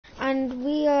and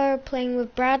we are playing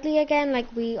with Bradley again,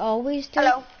 like we always do.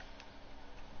 Hello.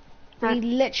 We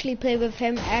literally play with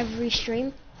him every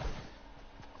stream.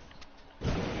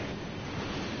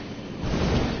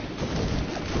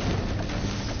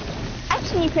 I've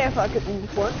seen you play with Rocket League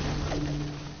before.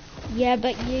 Yeah,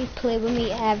 but you play with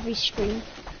me every stream.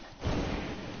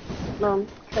 Cool.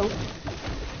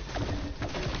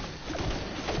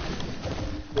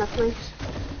 That's nice.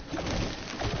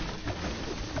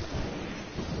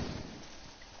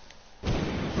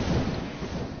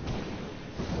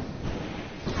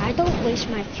 I don't waste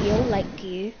my fuel like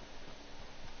you.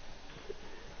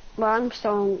 Well, I'm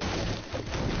still...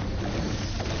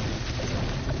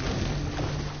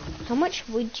 How much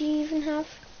would you even have?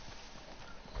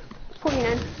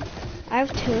 49. I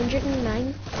have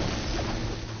 209.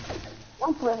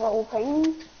 I'll play the whole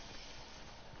thing.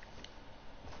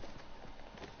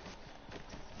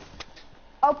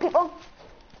 Oh, people.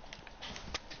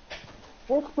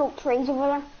 There's smoke trains over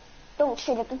there. Don't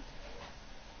shoot at them.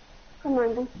 Come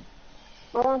around them.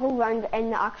 I want to go round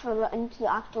into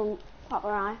the actual proper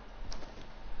eye.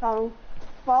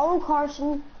 Follow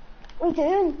Carson. What are you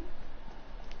doing?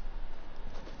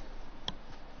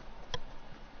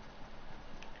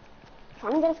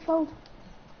 Trying to get us killed.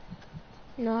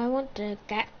 No, I want to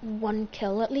get 1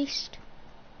 kill at least.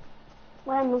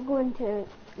 Well, I'm not going to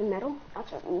the middle.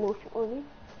 That's what most people do.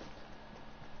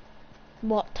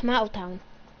 What, Tomato Town?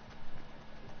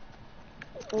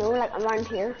 No, like around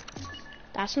here.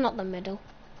 That's not the middle.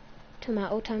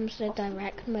 Tomato Town's the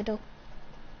direct middle.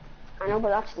 I know, but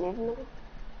that's near the middle.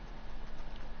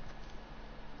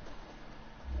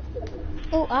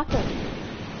 Oh, apple.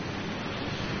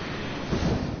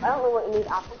 I don't know what you need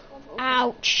apples for.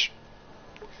 Ouch.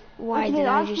 Why did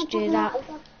I just do that?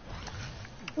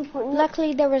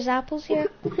 Luckily there was apples here.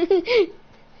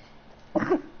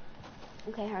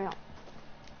 Okay, hurry up.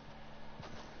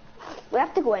 We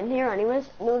have to go in here anyways.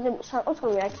 No, the circle's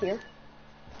going to be right here.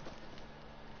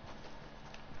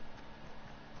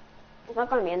 It's not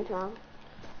going to be in tomorrow.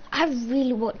 I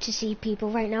really want to see people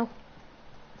right now.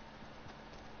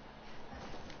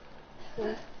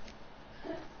 Yeah.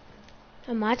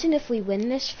 Imagine if we win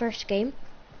this first game.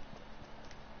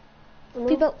 Mm-hmm.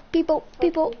 People,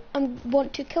 I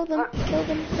want to kill them, kill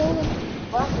them.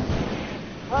 What?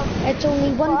 It's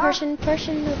only one person.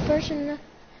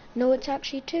 No, it's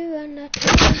actually two, and a two,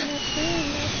 and a two,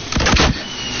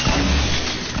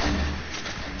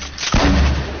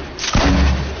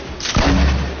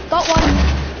 Got one.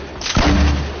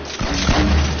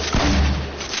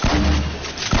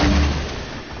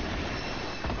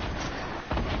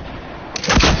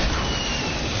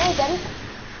 Hey, Daddy.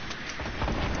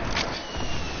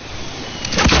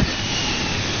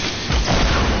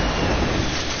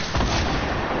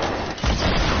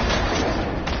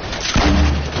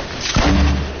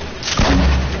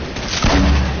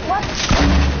 What?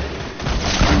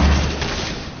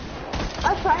 I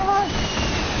try hard.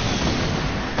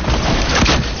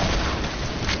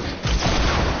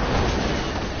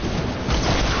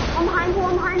 I'm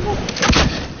behind you.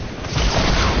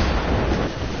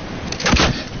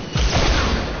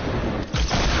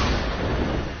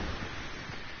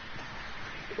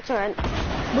 It's alright.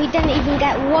 We didn't even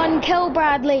get 1 kill,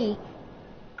 Bradley.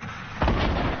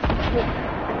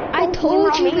 I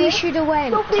told you we should have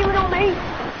went. Don't blame it on me.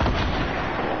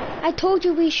 I told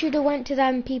you we should have went to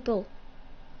them people.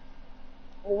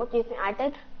 What do you think I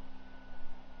did?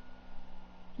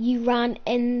 You ran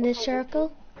in the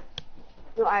circle.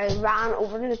 No, I ran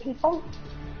over to the people.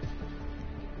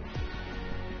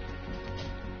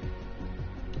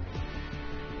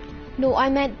 No, I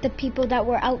meant the people that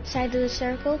were outside of the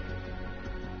circle.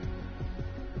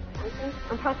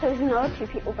 And plus there's another 2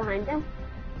 people behind them.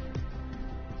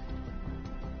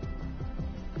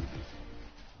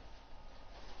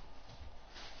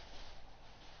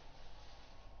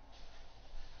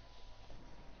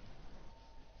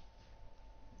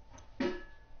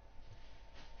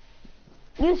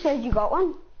 You said you got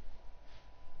one?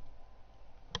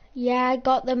 Yeah, I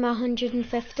got them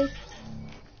 150.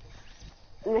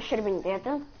 And they should have been dead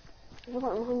then. You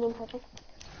got 150.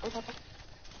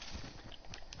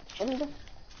 Shouldn't they?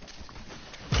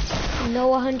 No,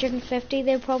 150.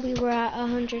 They probably were at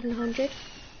 100 and 100.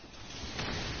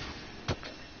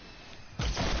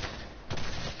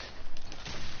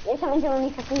 Yes, that means you're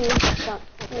only 50 years.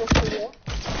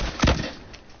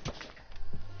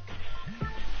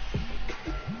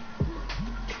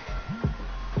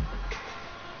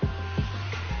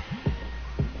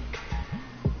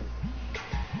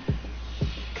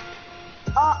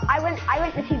 I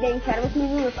went to see the Incredibles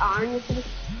movie with Aaron yesterday.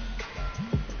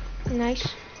 Nice.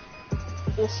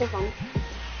 It was so fun.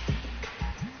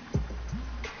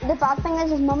 the bad thing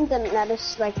is his mum didn't let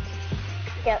us like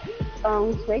get our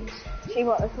own sweets. She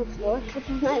bought us some stores, which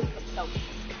is nice, but still.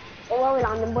 But where are we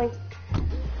landing, boy?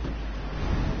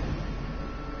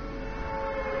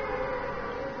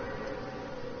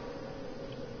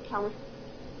 Tell me.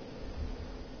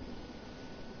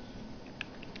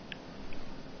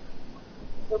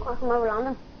 Look where we're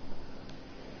landing.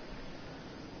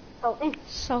 Salty.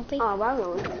 Salty. Oh,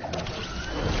 wow.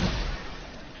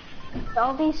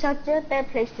 Salty's such a bad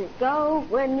place to go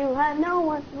when you have no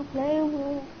one to play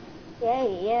with. Yeah,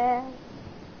 yeah.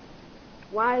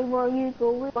 Why were you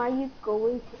going? Why you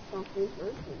going to Salty?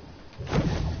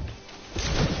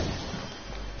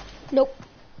 Nope.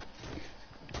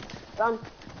 Run.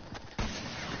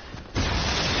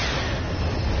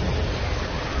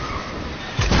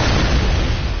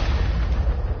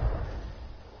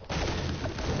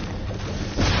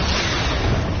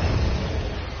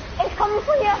 It's coming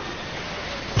for you.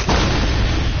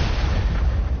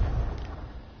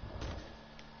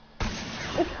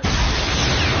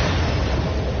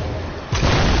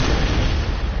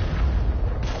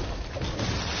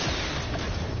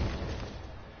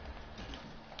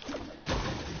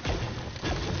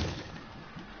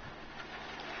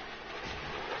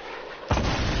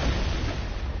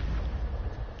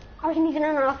 Carson, he's in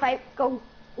another fight. Go.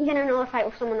 He's in another fight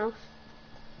with someone else.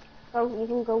 Go, you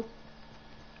can go.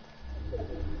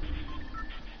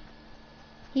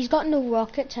 He's got no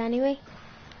rockets anyway.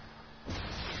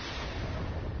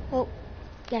 Oh,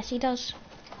 yes he does.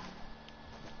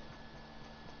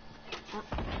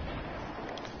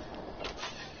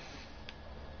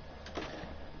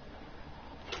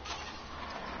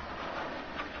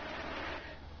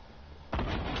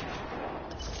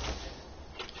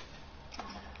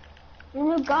 Oh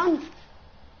my gun.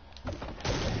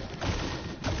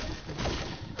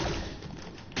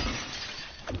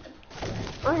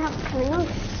 I have Klingons.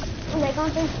 What are they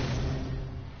going to do?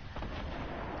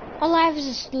 All I have is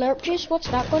a slurp juice. What's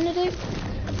that going to do?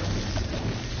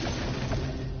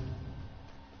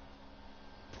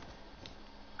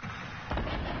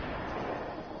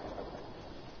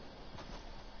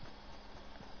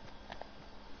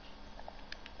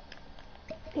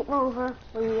 People over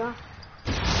where you are.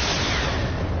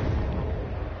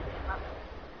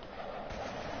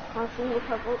 I'll see you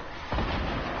purple.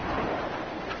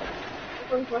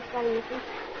 Going to what's that in the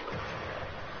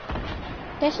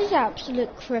This is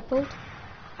absolute crippled.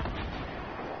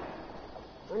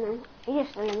 I know. You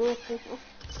just eliminate people.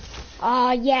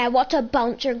 Ah, yeah, what's a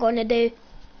bouncer gonna do?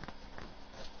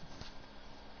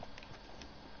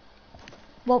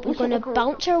 What, we're gonna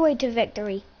bounce our way to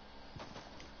victory?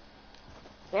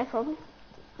 Yeah, probably.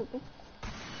 Could be.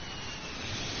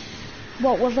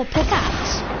 What, with a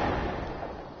pickaxe?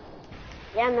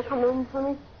 Yeah, and they're coming for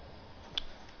me.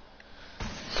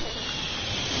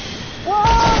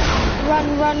 Whoa!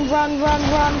 Run, run, run, run,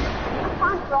 run. I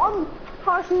can't run.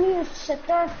 Carson, you just sit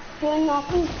there doing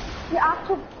nothing. You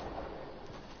actually...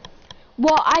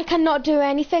 What, I cannot do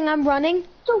anything, I'm running.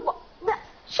 So what?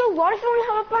 So what if you only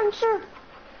have a bouncer?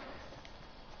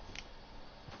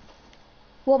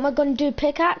 What am I gonna do,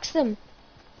 pickaxe them?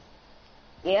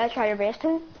 Yeah, try your best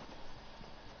to.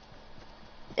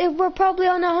 We're probably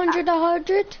on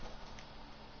 100.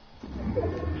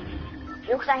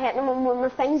 Because I hit them on one of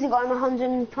the things, they got him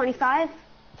 125.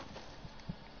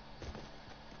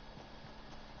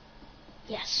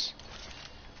 Yes.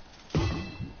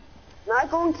 Now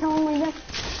go and kill him with it.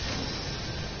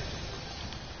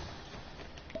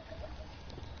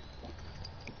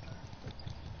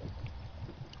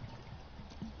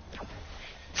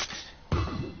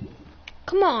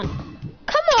 Come on.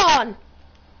 Come on!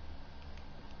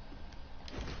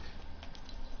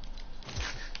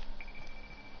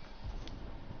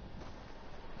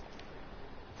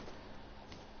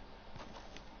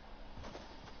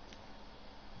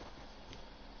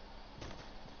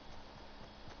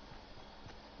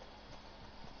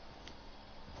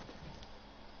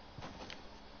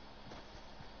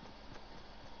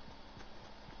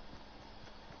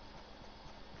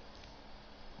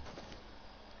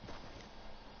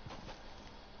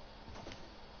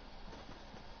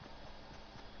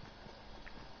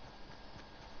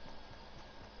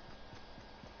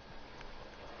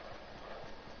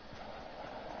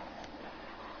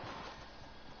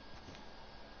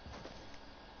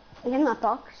 He's in that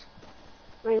box.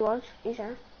 Where he was, he's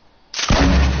there.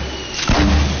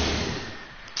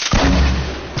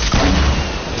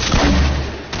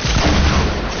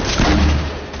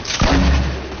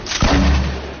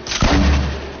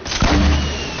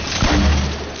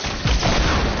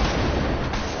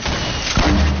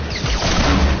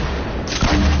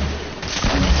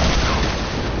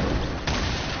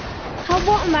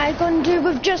 what am I gonna do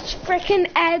with just freaking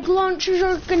egg launchers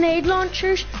or grenade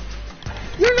launchers?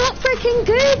 You're not freaking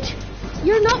good!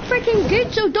 You're not freaking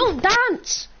good, so don't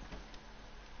dance!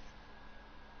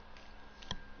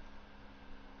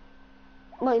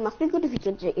 Well, you must be good if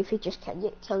he just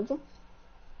killed you.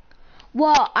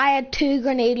 Well, I had 2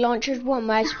 grenade launchers. What am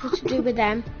I supposed to do with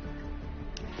them?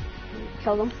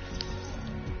 Kill them.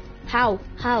 How?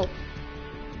 How?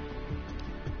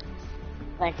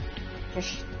 Like,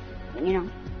 just, you know,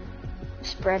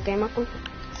 spread them at them.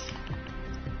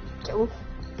 Kill them.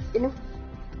 You know?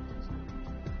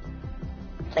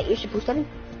 Like you're supposed to do.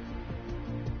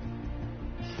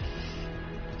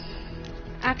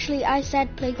 Actually, I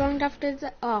said playground after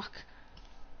the arc.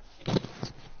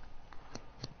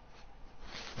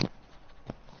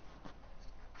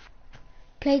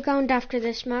 Playground after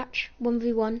this match,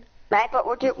 1v1. Right, but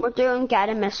we're doing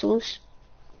guided missiles.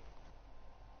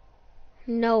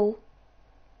 No.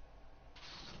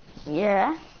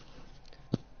 Yeah.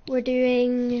 We're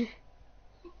doing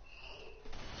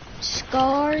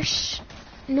scars.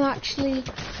 No, actually,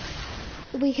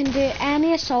 we can do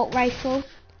any assault rifle,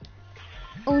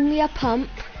 only a pump,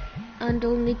 and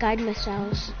only guide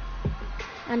missiles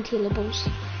and healables.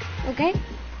 Okay?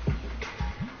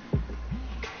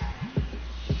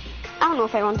 I don't know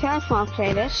if I want to. I just want to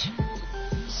play this.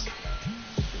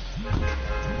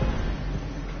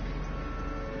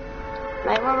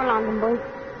 Right, where we're landing, boy.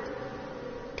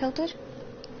 Tilted?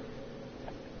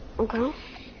 Okay.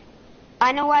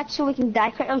 I know what, so we can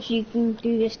die quicker so you can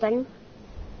do this thing.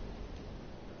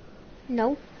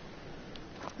 No.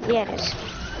 Yeah, it is.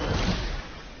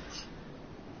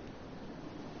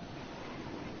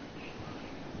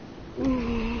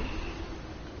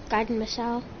 Guiding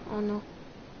missile. Oh no.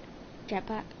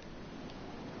 Jetpack.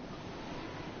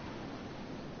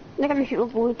 Look at me, people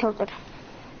boy tilted.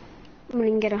 I'm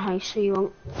gonna get a house so you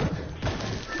won't.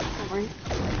 Don't worry.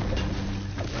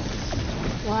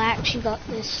 Well, I actually got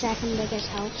the 2nd biggest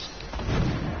house.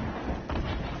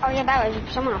 Oh yeah, that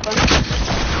was someone up there.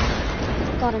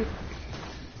 Got him.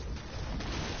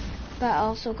 But I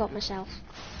also got myself.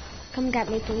 Come get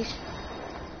me, please.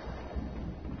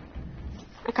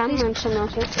 I can't remember someone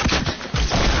else here.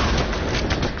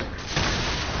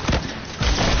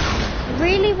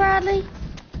 Really, Bradley?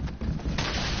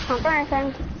 Can't do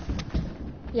anything.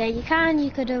 Yeah, you can.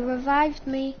 You could have revived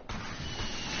me.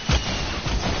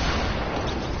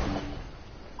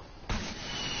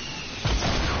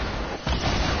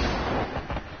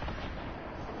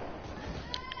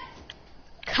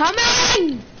 Come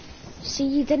on! See,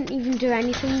 you didn't even do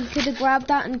anything. You could have grabbed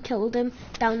that and killed him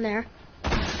down there.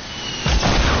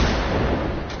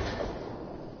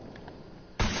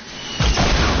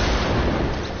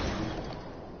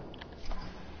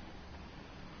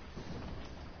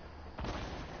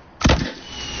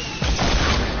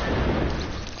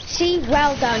 See,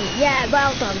 well done. Yeah,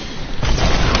 well done.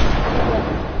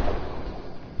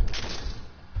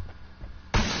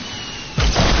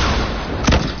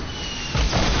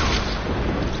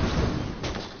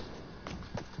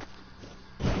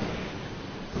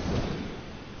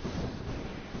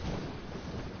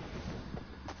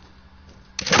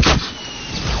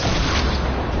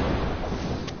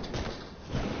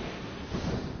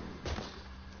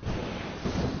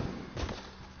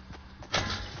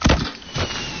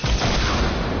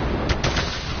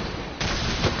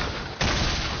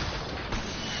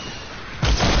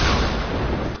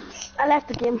 I left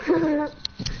the game.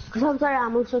 Because I was out of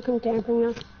ammo, so I couldn't do anything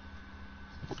now.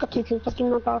 I got 2 kills, I can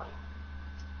knock off.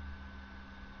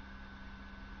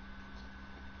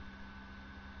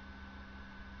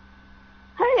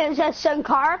 Hey, is that some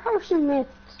car person with?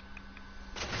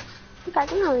 I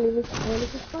can only leave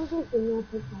this person in there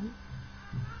for fun.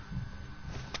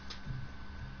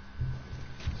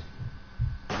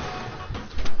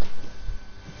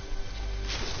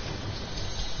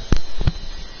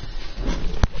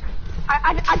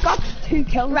 I got 2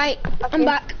 kills. Right, I'm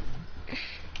back.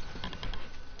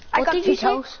 I What got did 2 you say?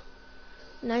 kills.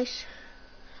 Nice.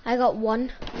 I got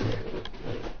 1.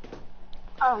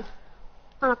 Oh.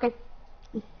 Okay.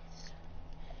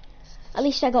 At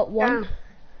least I got 1.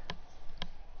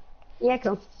 Yeah,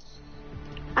 cool.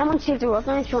 I'm on Save the World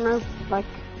now, so now, like...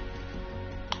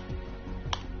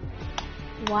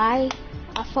 Why?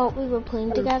 I thought we were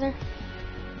playing together.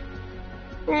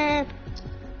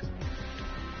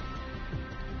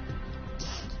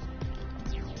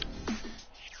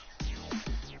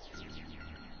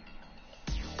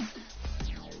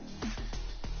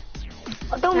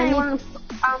 Don't anyone...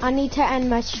 I need to end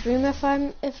my stream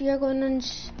if you're going to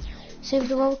save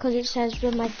the world because it says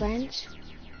with my friends.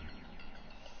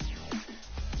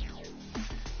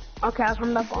 Okay, I'll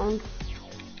come back on.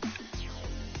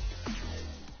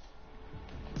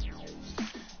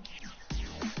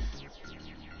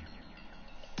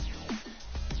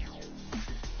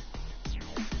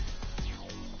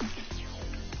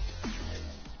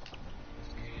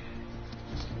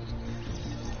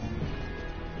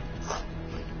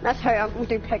 That's how I'm going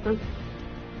to do picking.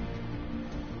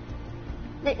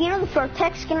 You know the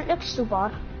Vertex skin, it looks so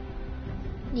bad.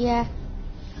 Yeah.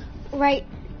 Right.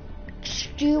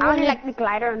 Do you I want only to... like the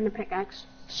glider and the pickaxe.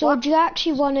 So What? do you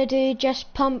actually want to do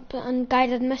just pump and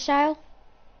guided missile?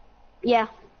 Yeah,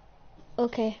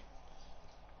 Okay.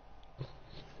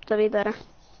 that'd be better.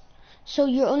 So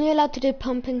you're only allowed to do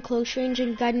pump in close range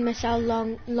and guided missile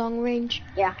long range.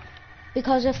 Yeah.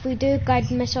 Because if we do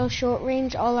guided missile short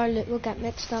range, all our loot will get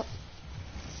mixed up.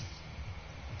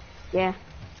 Yeah.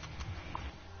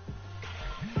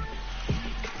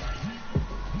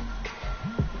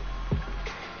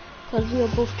 Because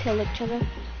we'll both kill each other.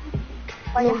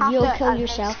 But No, you have you'll to kill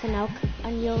yourself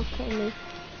and you'll kill me.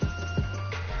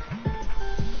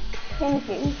 Thank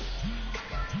you.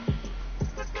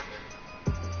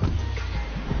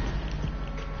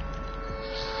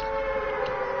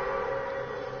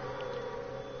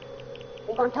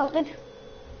 You going tilted?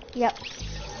 Yep.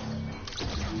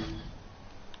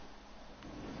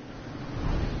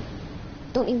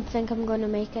 Don't even think I'm going to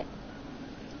make it.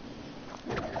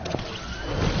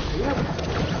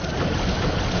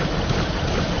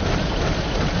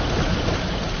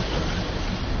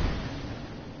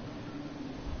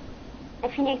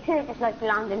 If you need to, just like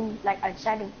land in like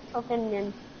outside of tilting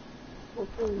and.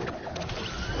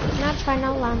 That's fine,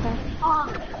 I'll land there. Oh.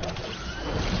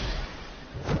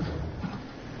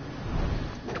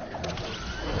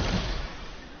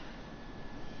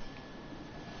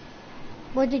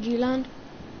 Where did you land?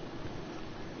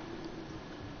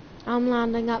 I'm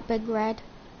landing at Big Red.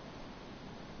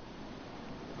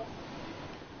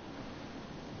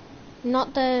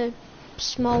 Not the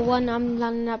small one, I'm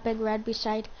landing at Big Red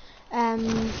beside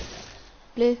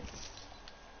Blue.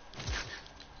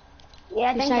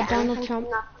 Yeah, I didn't Beside get Donald anything Trump.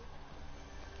 from that.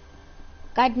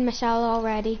 Guided missile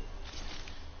already.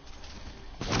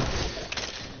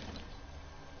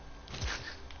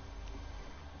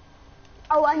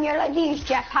 Oh, and you're allowed to use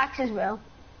jetpacks as well.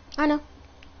 I know.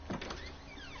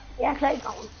 Yeah, it's like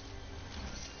going.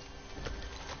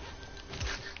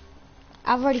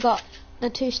 I've already got the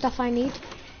 2 stuff I need.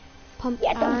 Pump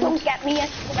Yeah, and... don't get me yet,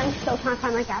 because I'm still trying to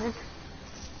find my gadget.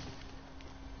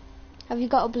 Have you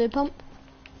got a blue pump?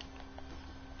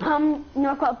 No,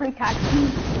 I've got a blue tag.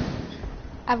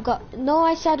 I've got... No,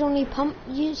 I said only pump.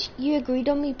 You agreed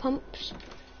on me pumps.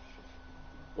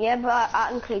 Yeah, but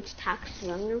that includes tax, you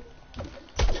know.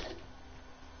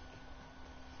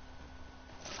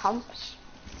 Pumps.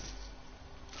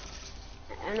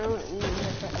 I know, in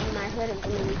my head it's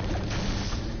gonna be...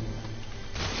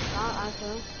 Oh,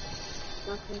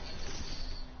 nothing.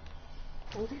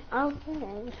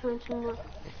 Okay, let's find some more.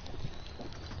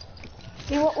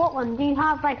 What one? Do you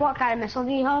have, like, what kind of missile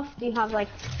do you have? Do you have, like...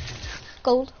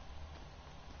 Gold.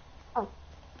 Oh.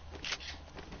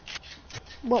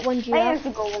 What one do you There's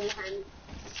have? the gold one.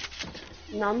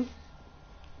 None.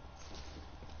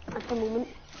 At the moment.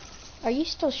 Are you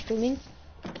still streaming?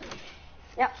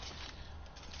 Yep.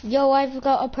 Yo, I've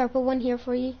got a purple one here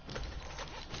for you.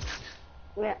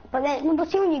 Yeah. But then, no, but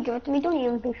see when you give it to me, don't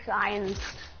even be shy and...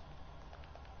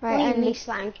 Right, don't I even be need...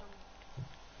 shy.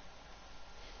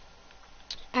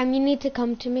 You need to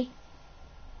come to me.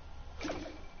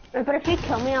 But if you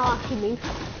kill me, I'll actually leave.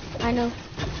 I know.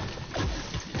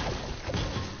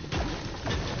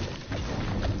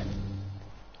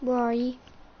 Where are you?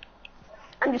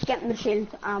 I'm just getting the shield,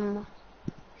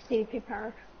 stay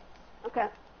prepared. Okay.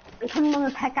 I'm coming on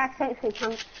the pickaxe out so you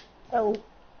can't go,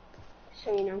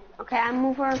 so you know. Okay, I'm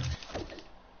over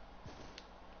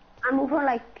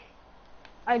like,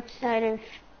 outside of,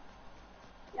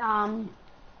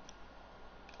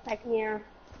 like near,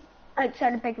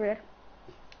 outside of Big Red.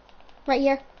 Right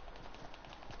here.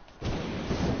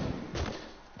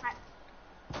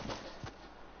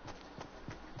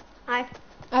 Hi.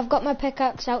 I've got my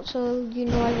pickaxe out so you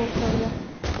know I won't kill you.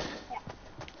 Yeah.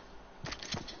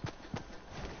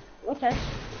 What's this?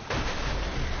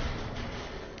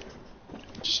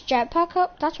 Just jetpack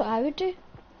up, that's what I would do.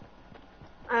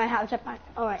 I have a jetpack.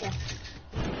 Alright, yeah.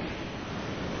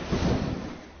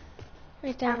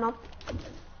 Right there. I'm up.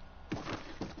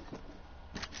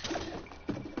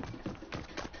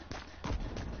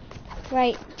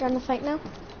 Right, do you want to fight now?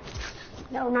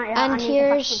 No, not yet. And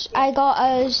here's, I got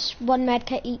us 1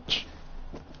 medkit each.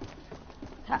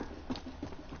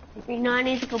 Now I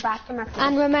need to go back to my place.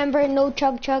 And remember, no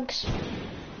chug chugs.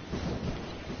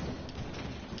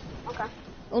 Okay.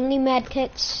 Only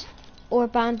medkits or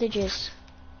bandages.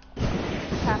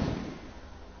 Okay.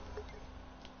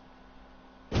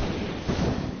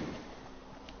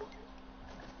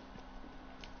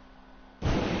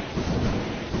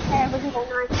 Hey, we can go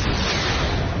now.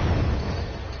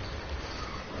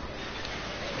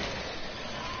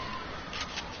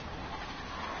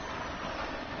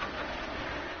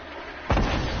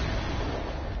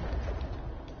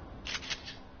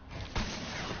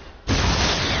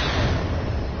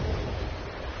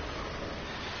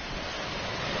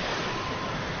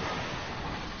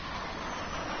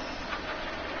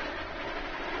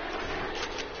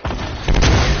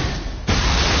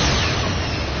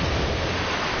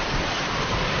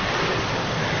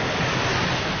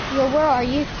 where are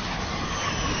you?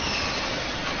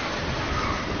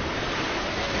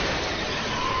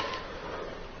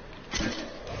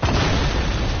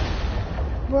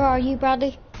 Where are you,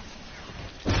 Bradley?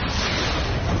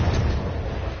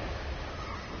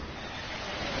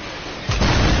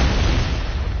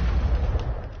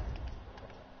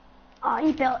 Oh,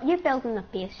 you're building a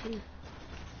base here.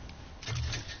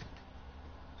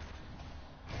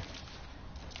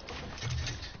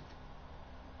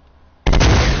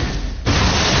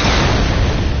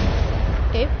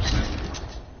 Oops.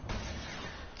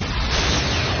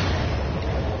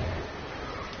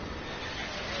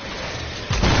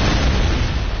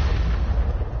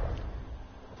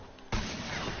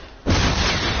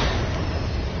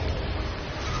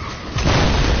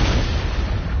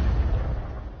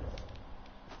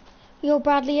 Yo,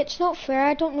 Bradley, it's not fair.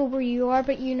 I don't know where you are,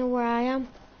 but you know where I am.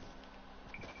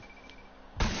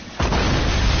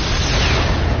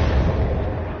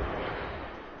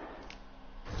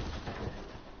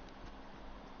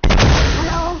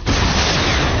 Hello?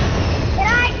 Get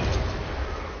out!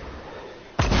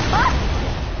 What?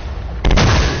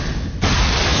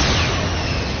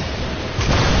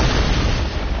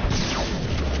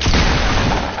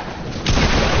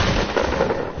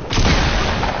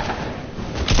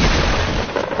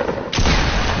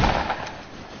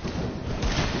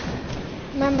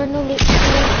 Remember, no loot.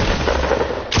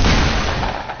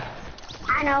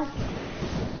 I know.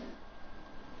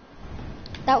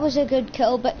 That was a good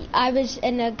kill, but I was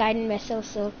in a guiding missile,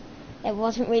 so it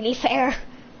wasn't really fair.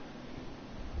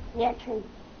 Yeah, true.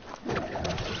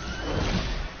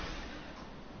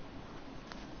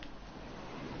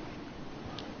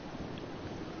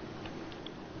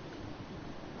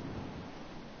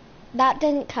 That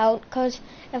didn't count, because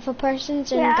if a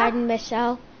person's in Yeah. guiding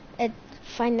missile,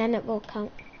 fine, then it will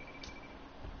count.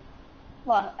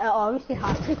 Well, it obviously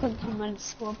has to because it's on the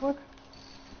scoreboard.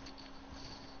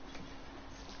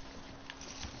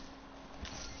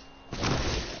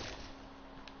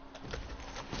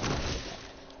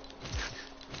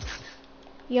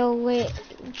 Yo, wait,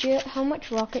 how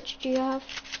much rockets do you have?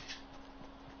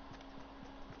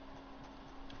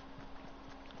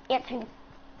 18.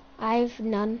 I've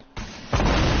none.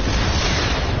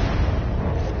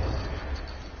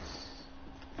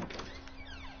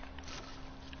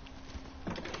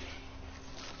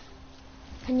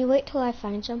 Can you wait till I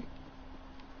find some?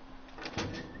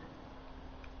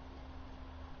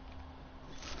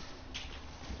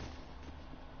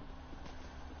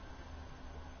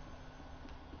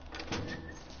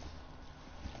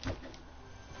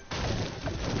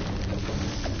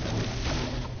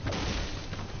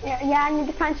 Yeah, I need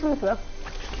to find some as well.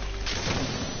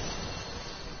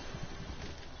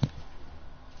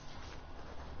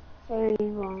 Very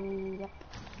wrong. Yeah.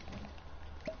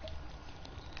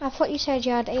 I thought you said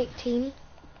you had 18.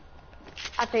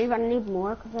 I do, but I need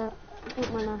more because I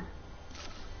don't want to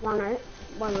run out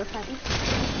while we're fighting.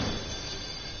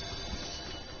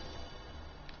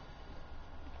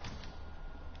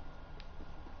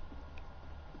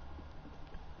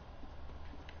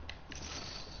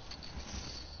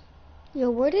 Yo,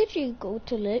 where did you go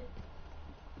to loot?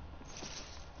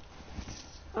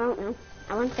 I don't know.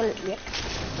 I went to Loot Lake.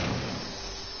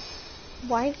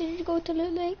 Why did you go to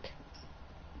Loot Lake?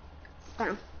 I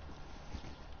don't know.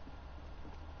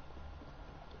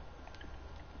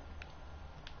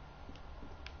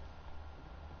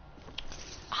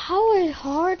 How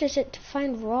hard is it to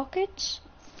find rockets?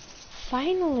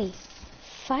 Finally.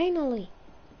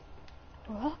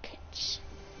 Rockets.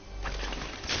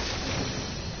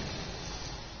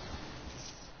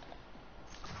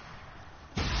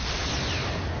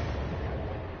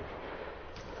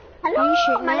 Hello, Are you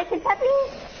shooting at?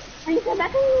 Malika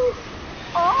Tapping.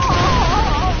 Oh!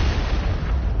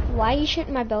 Why are you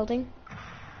shooting my building?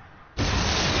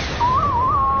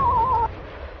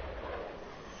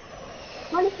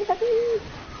 Malika Tapping.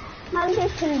 Malika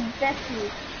can death me.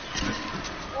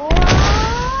 Oh!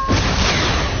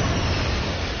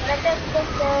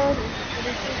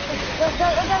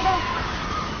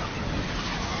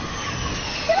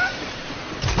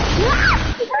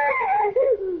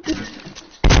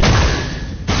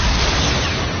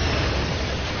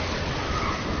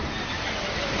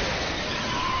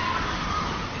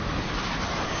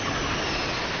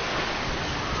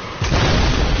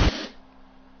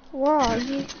 Where are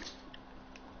you?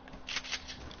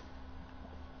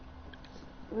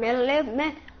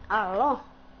 Me. Hello.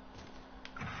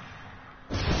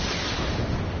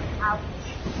 Ouch.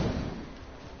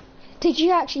 Did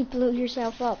you actually blow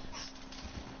yourself up?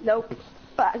 Nope.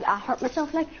 But I hurt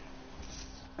myself like.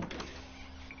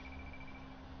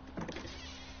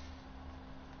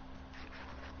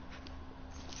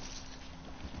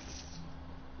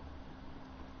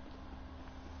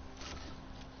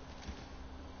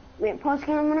 Wait, pause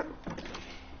again a minute.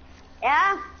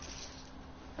 Yeah?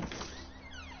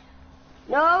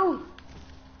 No!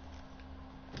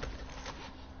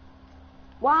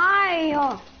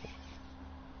 Why?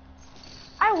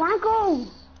 I wanna go!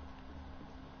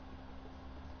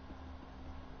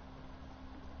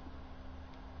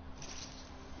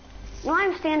 No,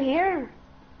 I'm staying here.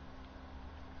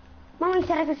 Mommy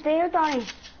said I could stay here, Daddy.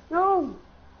 No!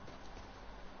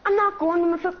 I'm not going to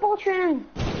my football training.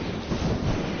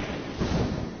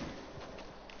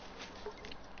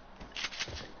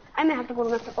 I may have to go to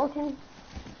my football training.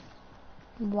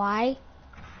 Why?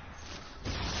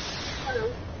 I don't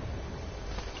know.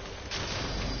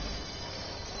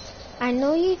 I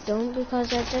know you don't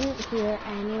because I didn't hear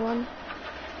anyone.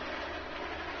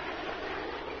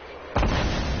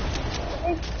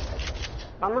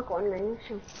 I'm not going anywhere,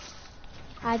 so.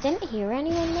 I didn't hear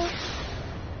anyone though.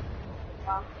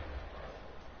 Well,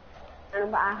 I know,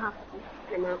 but I have to.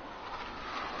 I'm out.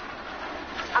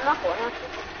 I'm not going actually.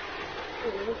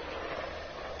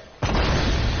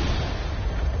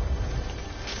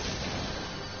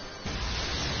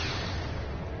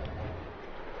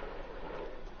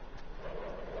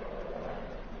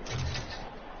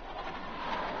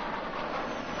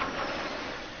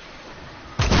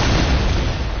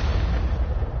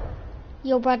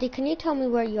 Yo, buddy, can you tell me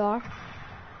where you are?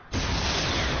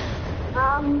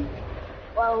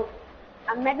 Well,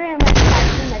 I'm maybe in my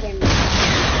classroom again.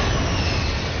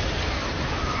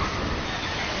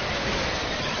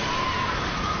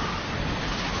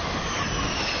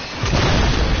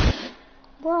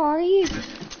 Where are you?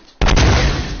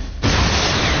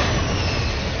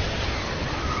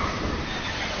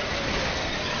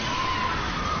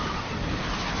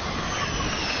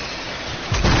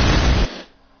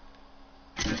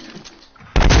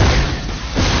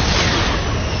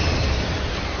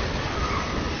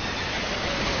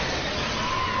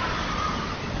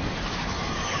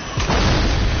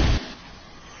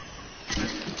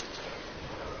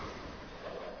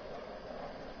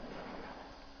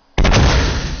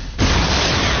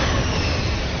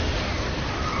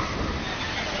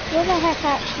 Where the heck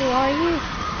actually are you?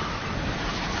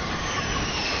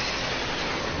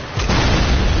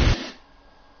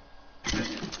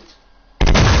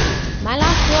 My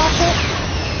last rocket.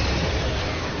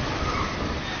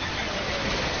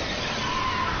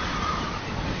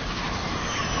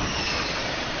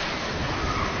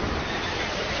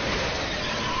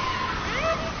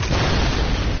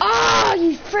 Oh,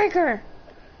 you frigger!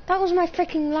 That was my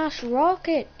freaking last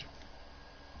rocket.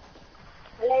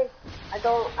 Hello? I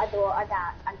don't.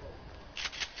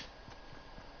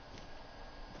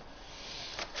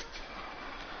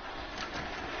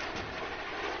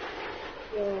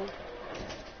 Yeah.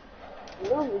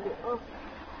 No, we do. Oh.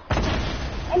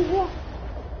 And here.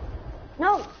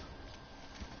 No.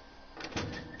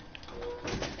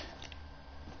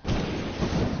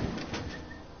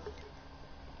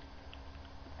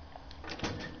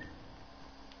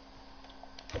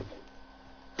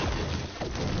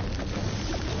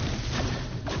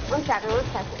 One second.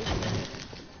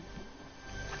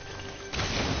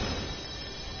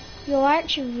 Yo, I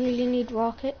actually really need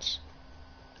rockets.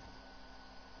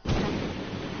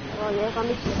 Well, you're gonna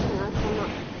be switching us, so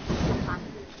not.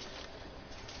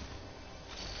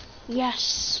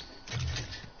 Yes.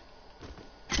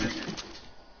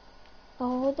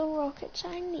 All the rockets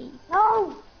I need.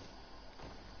 No!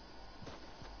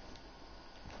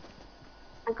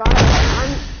 I got it.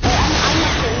 I'm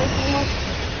not doing this anymore.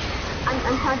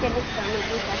 I'm trying to get this done in 2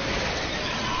 seconds.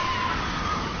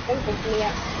 Don't push me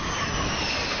up.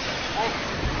 Right.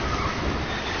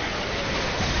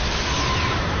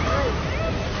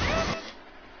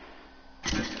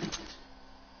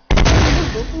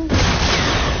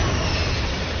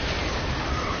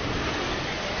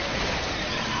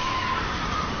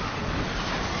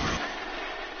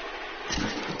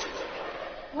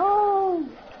 No!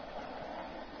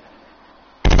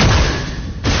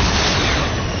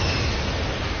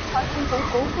 Hudson, don't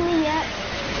go for me yet.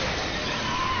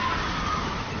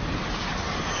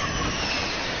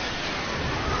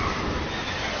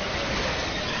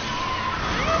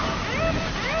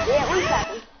 Yeah, 1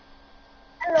 second.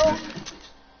 Hello.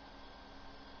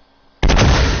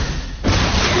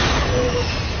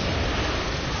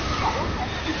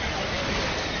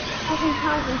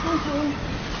 Hudson.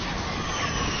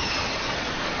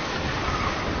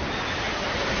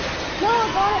 No, I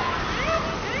got it.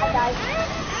 I died.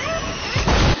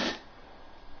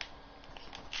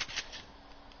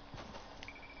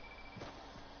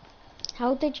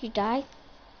 How did you die?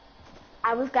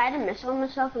 I was guiding missile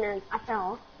myself and then I fell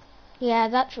off. Yeah,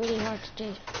 that's really hard to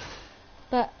do.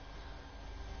 But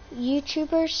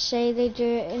YouTubers say they do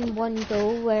it in one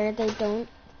go, where they don't.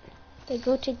 They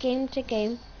go to game,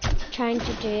 trying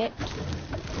to do it.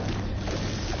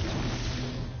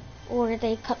 Or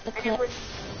they cut the clip.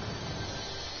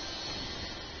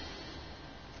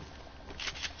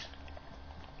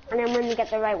 And then when you get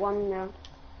the right one, they'll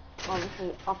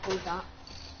obviously upload that.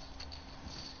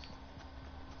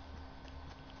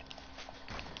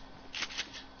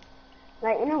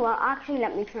 Right, you know what? Actually,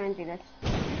 let me try and do this.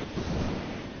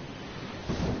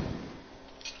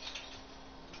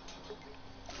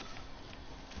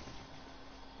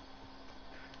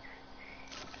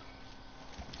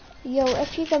 Yo,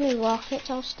 if you give me rockets,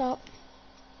 I'll stop.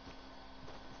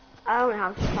 I only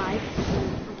have 5.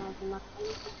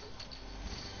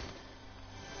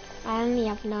 I only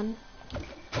have none.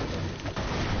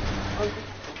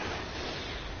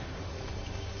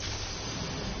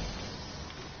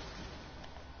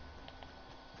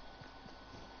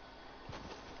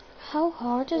 How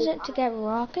hard is it to get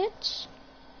rockets?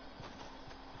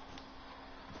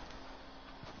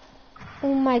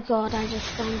 Oh my god, I just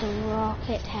found a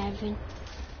rocket heaven.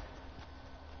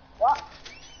 What?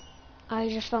 I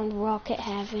just found rocket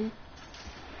heaven.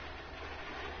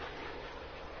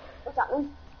 What's that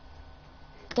one?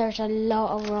 There's a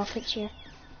lot of rockets here.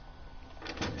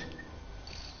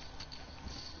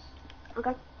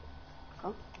 Okay.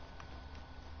 Go.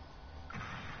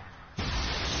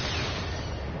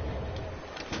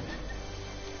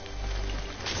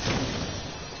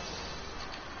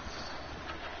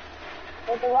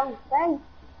 Did the wrong thing.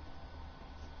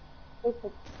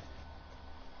 Stupid.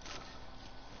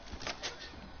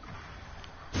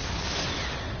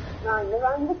 Run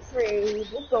around the tree,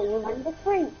 we go around the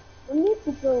tree. We need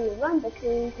to go around the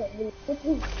tree, cause we need to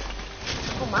tree.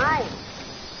 Oh my!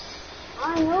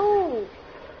 I know!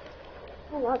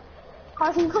 Hang on.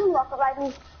 Carson, come rocket ride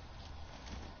me.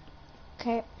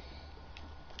 Okay.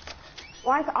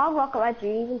 Why? I'll rocket ride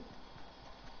you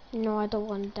even. No, I don't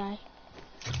want to die.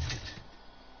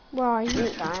 Where are you?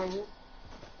 You're dying.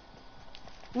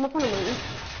 I'm up on a mountain.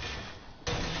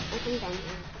 I think down here.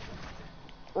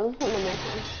 I'm putting my neck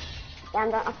on. Yeah,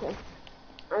 I'm down up here.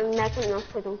 I'm making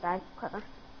enough so I don't die quicker.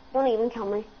 Don't even kill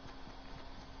me.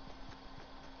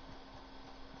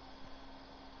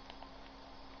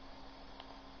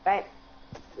 Right.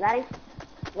 Ready?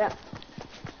 Yep.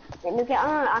 Let me get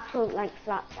on an actual, like,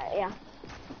 flat side, yeah.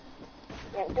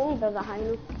 Yeah, don't build a high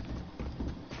enough.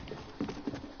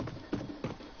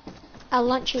 I'll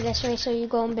launch you this way so you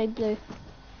go on Big Blue.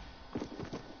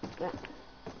 Yeah.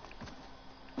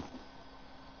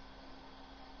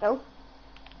 Go.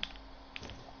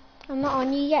 I'm not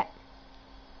on you yet.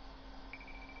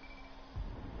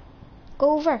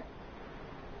 Go over.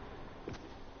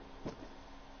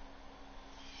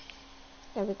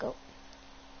 There we go.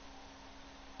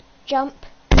 Jump.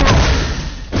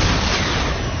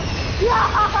 Yeah!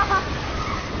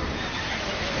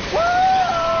 Woo!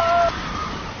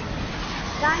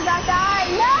 Die!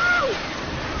 No!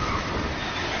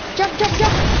 Jump.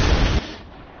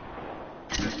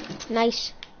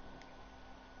 Nice.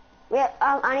 Wait,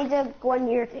 I need to go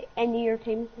into your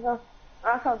team, or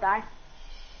else I'll die.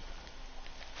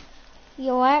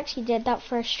 Yo, I actually did that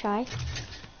first try.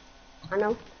 I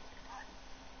know.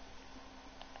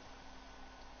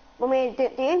 Want me to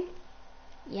do you?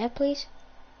 Yeah, please.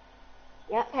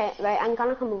 Yeah, okay, right, I'm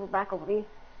gonna come over back over to you.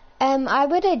 I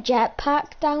would have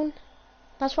jetpack down.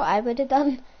 That's what I would have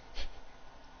done.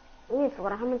 Ooh, I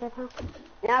forgot how much I have.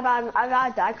 Yeah, but I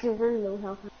gotta die because I was in low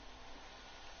health.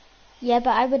 Yeah,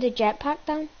 but I would have jetpack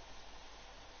down.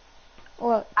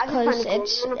 Or because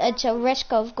it's a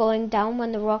risk of going down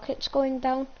when the rocket's going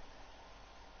down.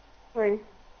 True.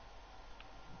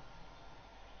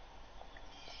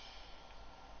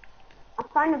 I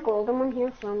found a golden one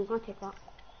here, so I'm gonna take that.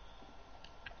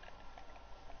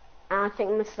 And I'll take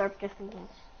my slurp just in case.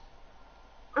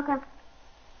 Okay.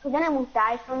 Because then I won't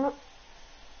die from it.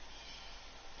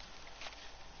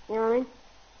 You know what I mean?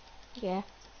 Yeah.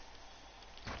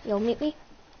 You'll meet me?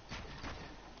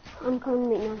 I'm coming to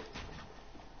meet now.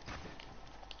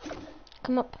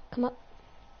 Come up.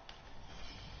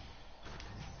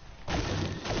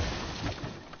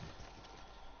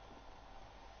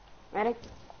 Ready?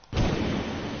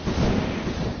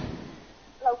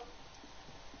 Hello.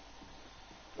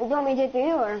 You want me to do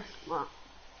or what?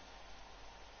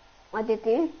 What did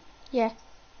you do? Yeah.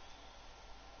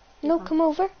 No, Okay. come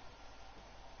over.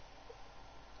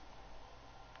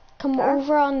 Come Where?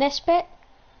 over on this bit.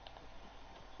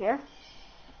 Here?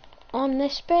 On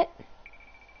this bit.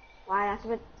 Why, that's a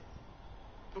bit...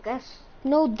 I guess.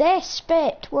 No, this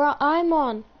bit where I'm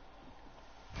on.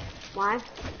 Why?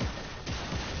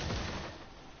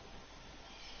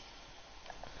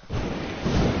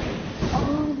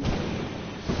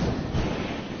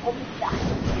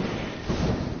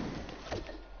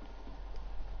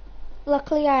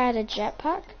 Luckily, I had a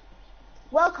jetpack.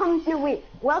 Welcome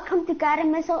to Guided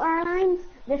Missile Airlines.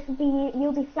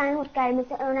 You'll be flying with Guided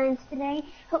Missile Airlines today.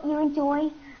 Hope you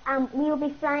enjoy. We'll be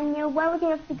flying you. Where would you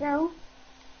like to go?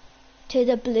 To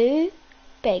the blue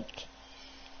big.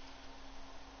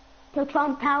 To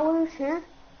Trump Towers, huh?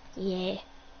 Yeah.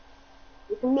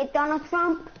 You can meet Donald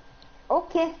Trump.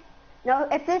 Okay. Now,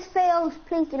 if this fails,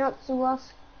 please do not sue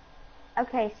us.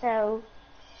 Okay, so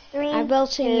 3. I will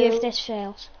sue you if this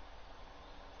fails.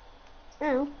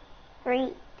 No.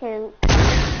 3, 2.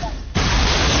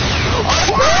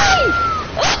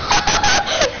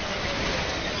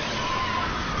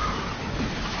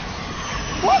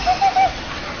 What?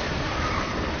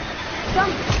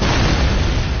 Jump.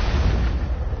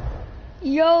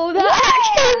 Yo, that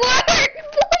actually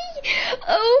worked!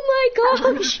 Oh my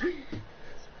gosh!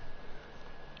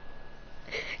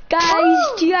 Guys,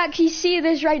 do you actually see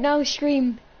this right now,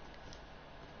 stream?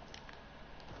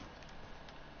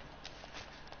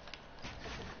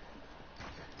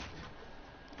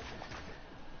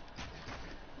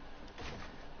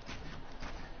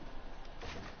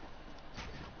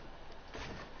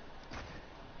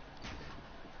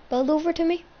 Build over to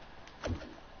me.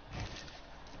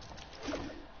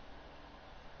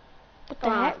 What the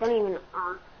heck? Don't even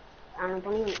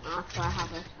ask where I have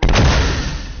this.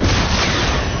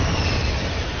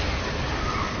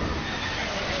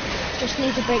 Just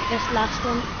need to break this last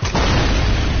one.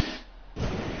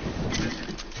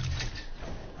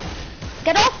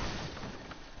 Get off!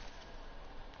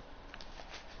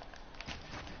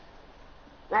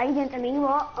 Are you doing to me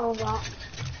what or what?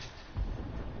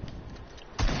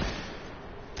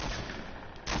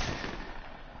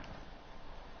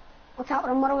 What's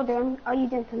happening? What are we doing? Are you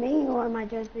doing to me or am I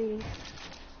doing to you?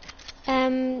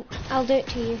 I'll do it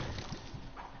to you.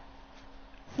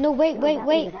 No, wait.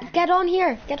 Get on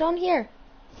here. Get on here.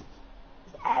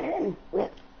 Editing.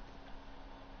 Wait.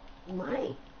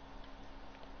 My.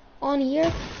 On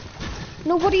here.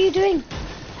 No, what are you doing?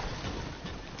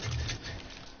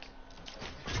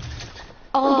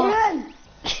 Oh. Again.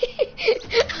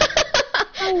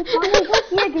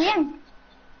 What's you doing?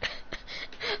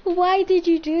 Why did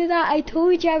you do that? I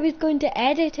told you I was going to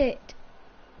edit it.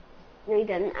 No, you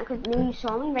didn't. I could know you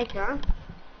saw me right there.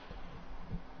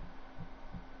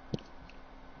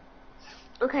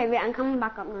 Okay, wait, I'm coming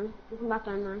back up now. I'm coming back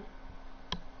down now.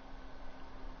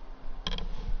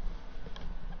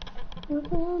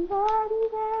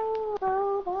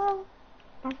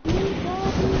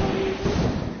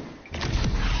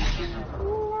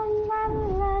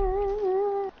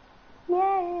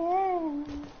 Yeah.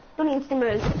 Don't need to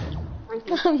move.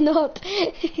 I'm not.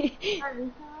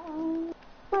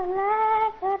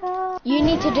 You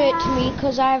need to do it to me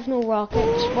because I have no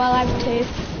rockets. Well, I have 2.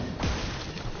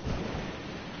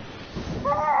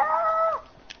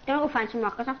 Don't go find some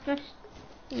rockets after us.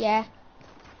 Yeah.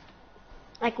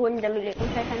 Like when the loot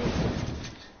and stuff.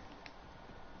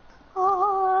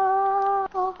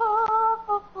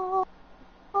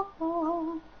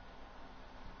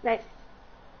 Right.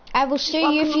 I will sue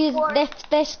you if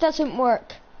this doesn't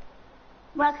work.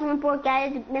 Welcome aboard,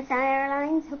 Guided Missile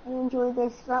Airlines. Hope you enjoyed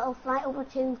this little flight over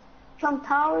to Trump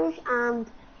Towers, and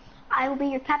I will be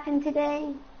your captain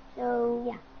today. So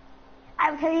yeah,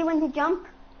 I will tell you when to jump.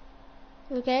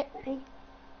 Okay. Ready?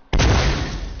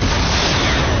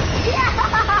 Yeah!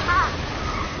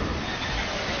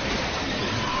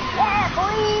 Yeah,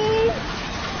 boys!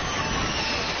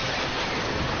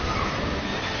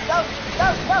 Go!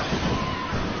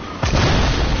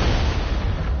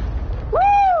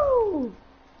 Woo!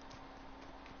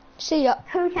 See ya.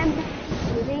 2 times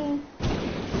moving.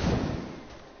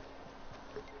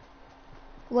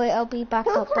 Wait, I'll be back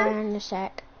up there in a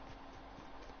sec.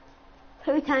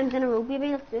 2 times in a row, baby.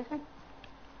 Let's do this thing.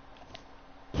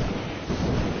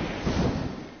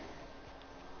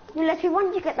 You literally,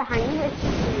 once you get the hang of it, it's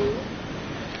just easy.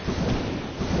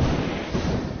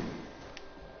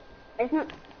 Isn't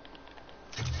it?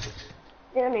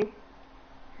 You know what I mean?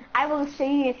 I will sue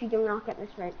you if you do not get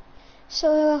this right.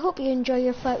 So I hope you enjoy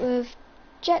your flight with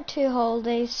Jet2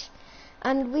 Holidays,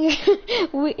 and we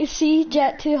see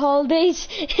Jet2 Holidays,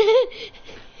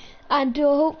 and I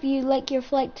hope you like your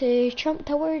flight to Trump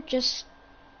Tower. Just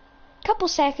a couple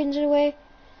seconds away.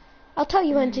 I'll tell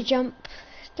you when to jump.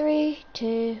 3,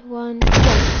 2, 1, jump.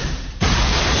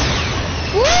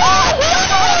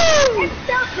 It's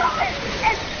still going!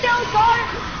 It's still going!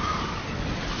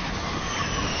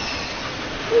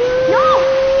 No!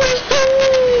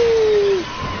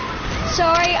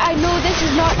 Sorry, I know this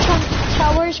is not Trump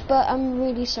Towers, but I'm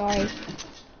really sorry.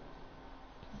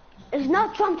 It's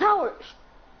not Trump Towers.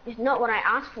 It's not what I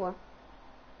asked for.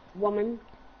 Woman.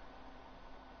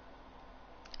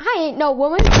 I ain't no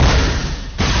woman.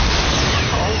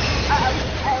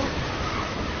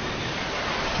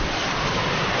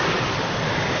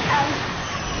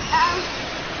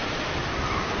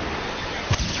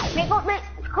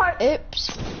 Oops.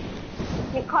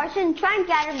 Hey, Carson, try and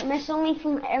get a missile me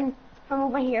from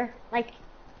over here. Like,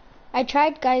 I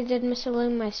tried guided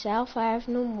missiling myself. I have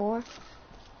no more.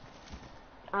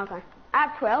 okay. I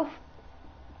have 12.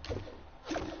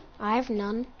 I have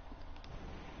none.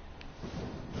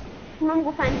 Come on,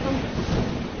 go find some.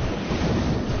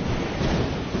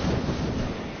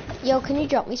 Yo, can you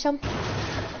drop me some?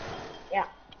 Yeah.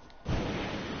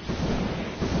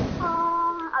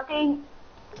 I'll take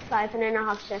 5 and then I'll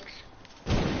have 6.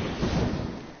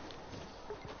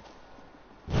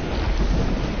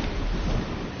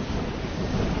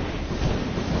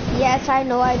 Yes, I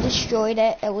know. I destroyed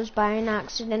it. It was by an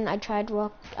accident. I tried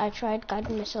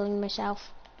guided missiling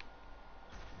myself.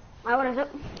 Why? What is it?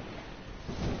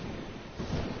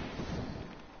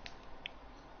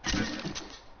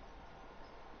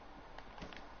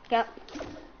 Yep.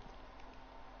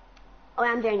 Oh,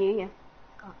 I'm doing you here.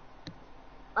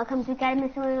 Welcome to Guided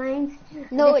Missile Lines.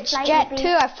 No, This it's flight Jet will be- 2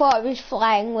 I thought I was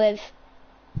flying with.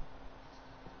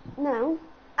 No.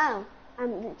 Oh.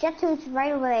 Jet 2 is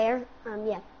right over there.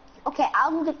 Yeah. Okay,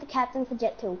 I'll go get the captain for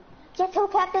Jet 2. Jet 2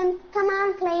 captain, come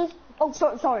on, please. Oh,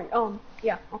 sorry.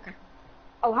 Yeah, okay.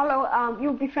 Oh, hello.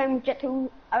 You'll be flying with Jet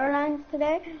 2 Airlines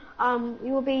today.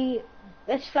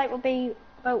 This flight will be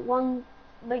about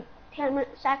 10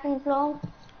 seconds long.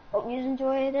 Hope you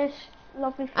enjoy this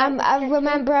lovely flight. with I Jet 2.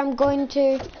 remember I'm going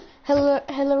to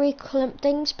Hillary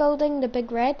Clinton's building, the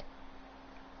big red.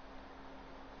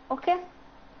 Okay.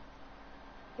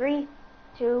 3,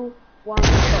 2, 1,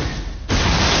 go.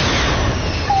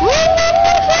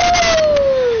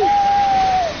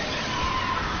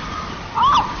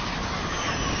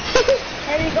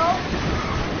 There you go.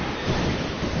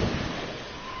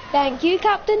 Thank you,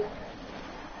 Captain.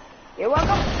 You're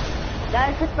welcome.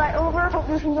 That is the flight over. Hope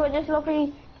you enjoyed this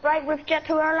lovely flight with Jet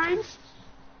 2 Airlines.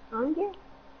 And yeah,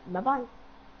 bye-bye.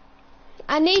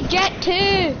 I need Jet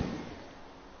 2.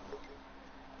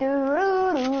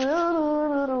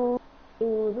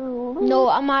 No,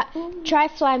 try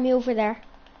fly me over there.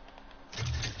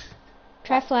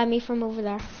 Try fly me from over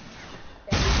there.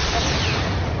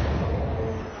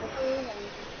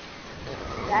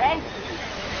 Got it?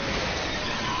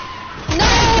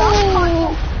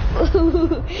 No!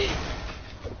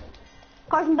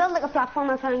 Carson, build like a platform,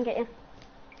 I'll try and get you.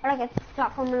 Or like a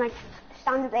platform and like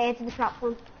stand at the edge of the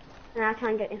platform. And I'll try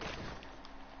and get you.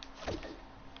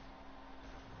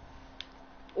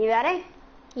 You ready?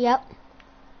 Yep.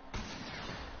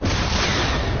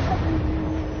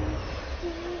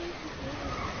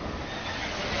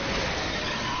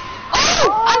 Oh!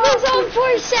 I was on for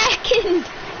a second!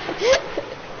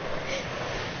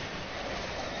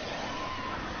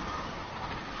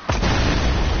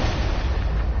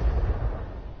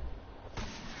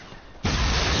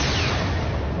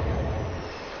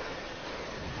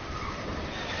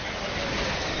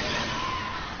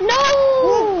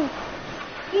 No!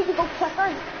 You need to go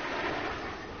quicker.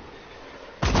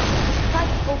 Try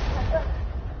to go quicker.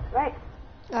 Right.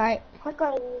 Alright.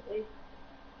 Quicker than you do.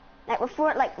 Like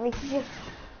before it like reaches you.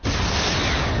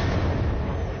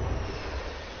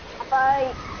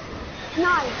 About 9.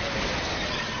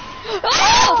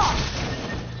 Oh!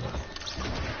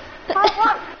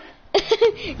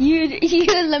 you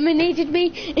eliminated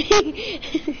me.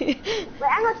 Wait,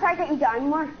 I'm gonna try to get you down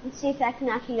more and see if I can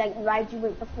actually like ride you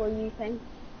right before you think.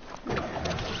 Wait.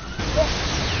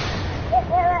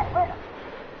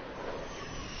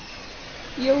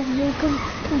 Yo,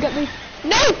 come get me.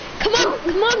 No!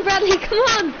 Come on, Bradley, come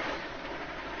on!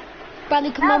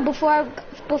 Bradley, come on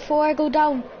before I go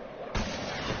down.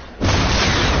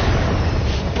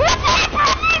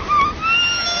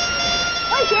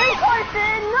 Wait, here,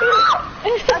 Carson! No!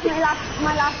 That's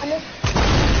my last minute.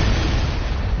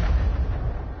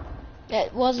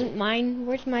 It wasn't mine.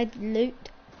 Where's my loot?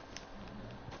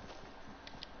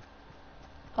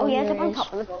 Oh yeah, it's there up on it is.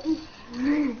 top of the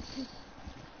building.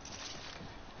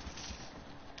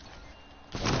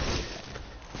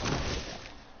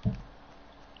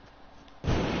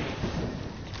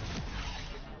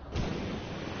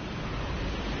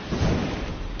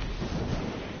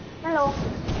 Hello.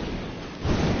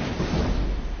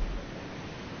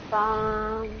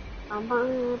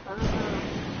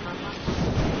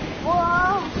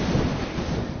 Whoa.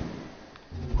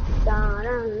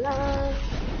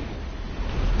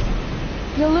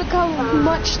 Yo, look how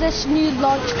much this new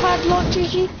launch pad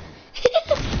launches you.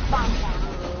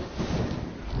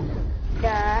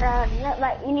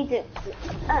 Like, you need to,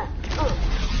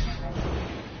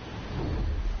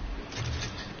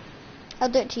 I'll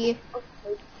do it to you.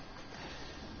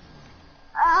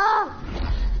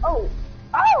 Oh!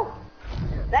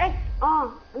 Ready?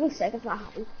 Let me see if that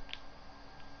happens.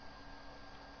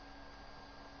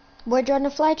 Where do you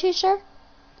want to fly to, sir?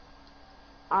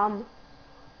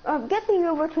 Get me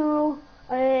over to,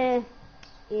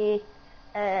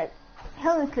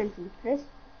 Hillary Clinton, please.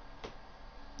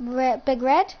 Big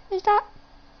Red, is that?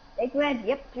 Big Red,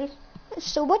 yep, please.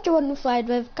 So what do you want to fly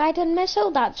with? Guided missile,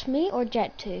 that's me, or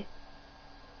Jet 2?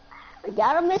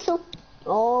 Got a missile.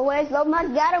 Always love my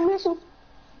got a missile.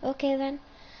 Okay then.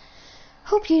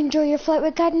 Hope you enjoy your flight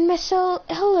with guided missile.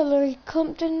 Hillary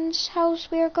Clinton's house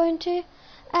we are going to.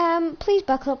 Please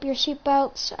buckle up your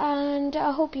seatbelts and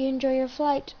I hope you enjoy your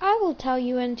flight. I will tell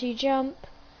you when to jump.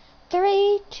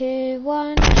 3, 2,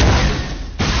 1.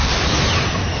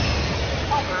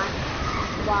 Oh my.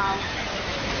 Wow.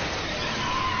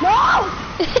 No!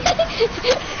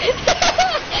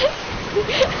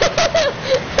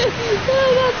 Oh,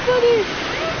 that's funny.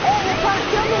 Hey, you're trying to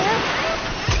kill me, huh?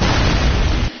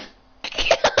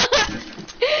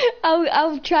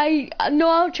 I'll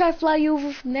try fly you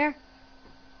over from there.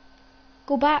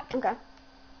 Go back. Okay.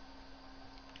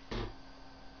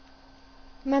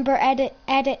 Remember, edit.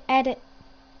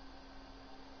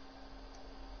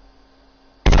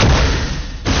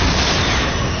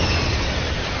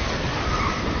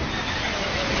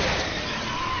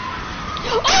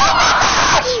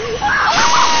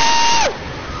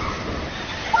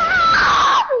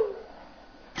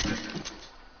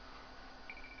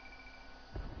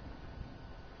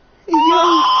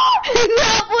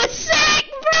 That was sick,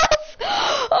 bro!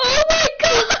 Oh my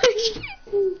gosh!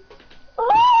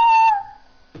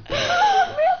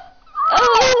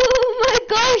 Oh my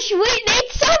gosh, we need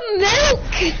some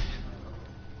milk!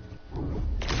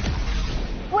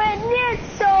 We need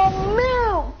some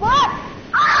milk! What?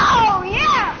 Oh,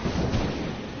 yeah!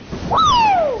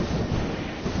 Woo!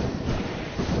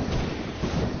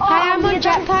 Hi, I'm on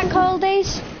Jetpack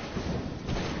Holidays.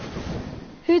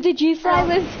 Who did you fly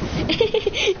with?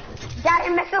 Daddy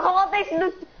missed the holidays.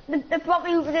 The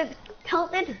probably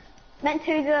tilted, went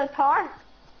to the tower.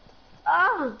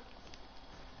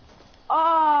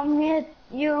 Oh, mate,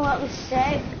 you look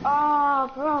sick. Oh,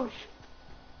 bro.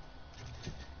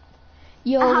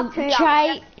 Yo,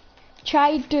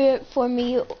 try do it for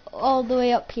me all the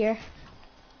way up here.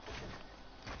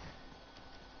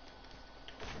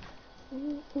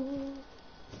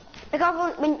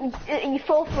 Because when you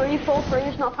fall through,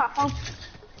 it's not a platform.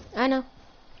 I know.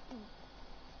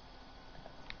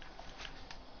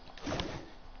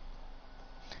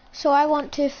 So I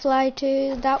want to fly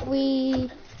to that wee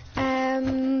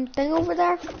thing over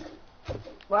there.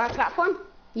 Where, platform?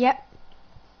 Yep.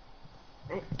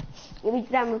 Right. You'll be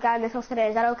done with guiding missiles today.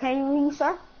 Is that okay with you,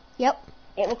 sir? Yep.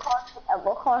 It will cost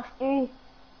you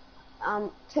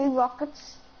 2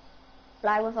 rockets.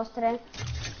 Fly with us today.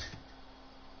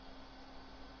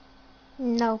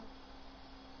 No.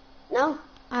 No?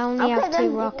 I only Okay, have 2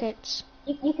 then rockets.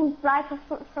 You can fly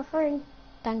for free.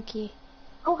 Thank you.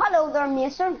 Oh, hello there,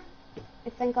 Mason. I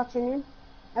think that's your name.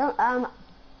 I don't,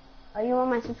 are you on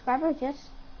my subscribers? Yes?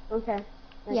 Okay.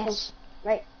 Let's Yes. go.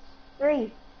 Right.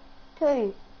 3,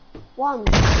 2, 1,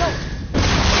 go.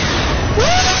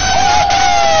 Woo!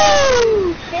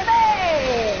 Baby!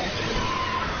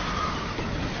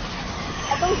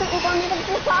 I don't think we're going to get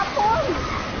to the platform.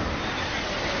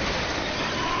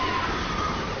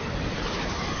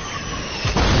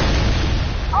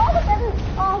 Oh, it didn't.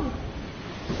 Oh.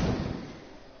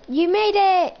 You made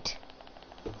it!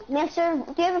 Mister,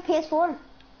 do you have a PS4?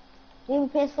 Do you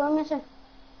have a PS4, mister?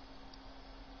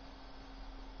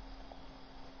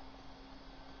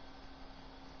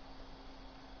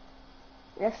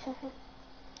 Yes, sir.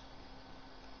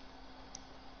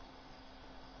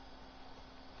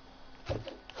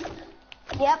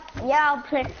 Yep, yeah, I'll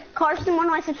play. Carson, one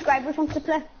of my subscribers wants to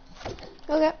play.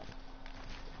 Okay.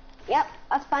 Yep,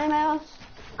 that's fine, Miles.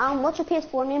 What's your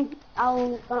PS4 name?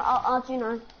 I'll do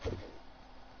now.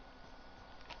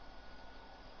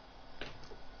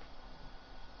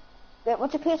 Wait,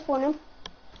 what's your PS4 name?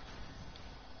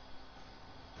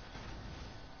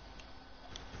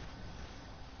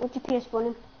 What's your PS4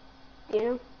 name? Do you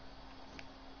know?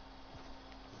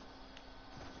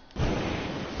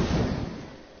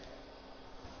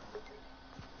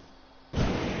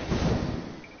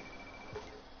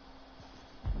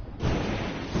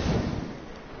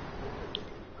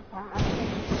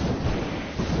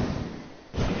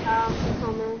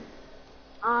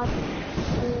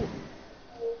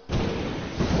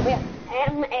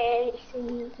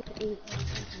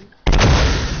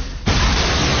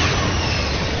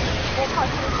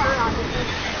 Carson, turn on the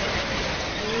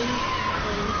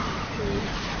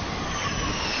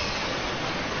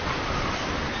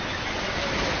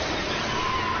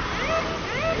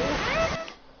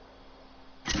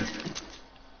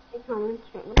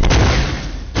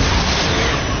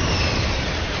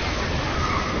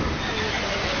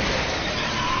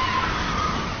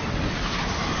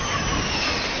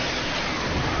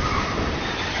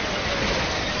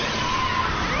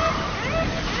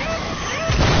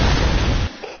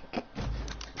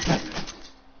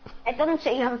It doesn't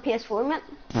say you have a PS4, mate.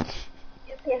 You have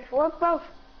a PS4, bro.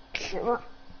 Yeah, what?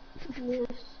 Yes.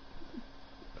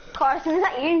 Carson, is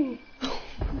that you?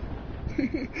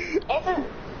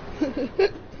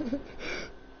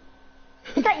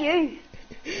 Is that you?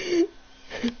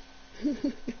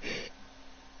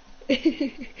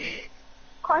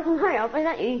 Carson, hurry up, is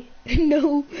that you?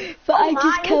 No, but I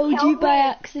just killed you by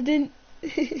accident.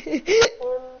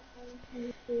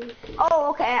 Oh,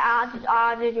 okay,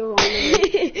 I did you wrong.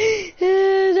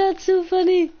 That's so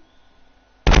funny.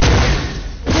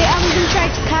 Wait, I'm gonna try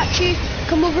to catch you.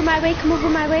 Come over my way, come over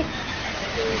my way.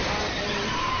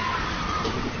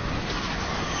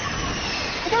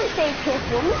 I don't say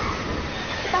PS1.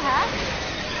 What the heck?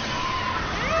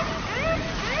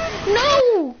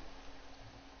 No!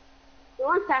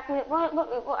 One second, what,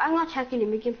 I'm not checking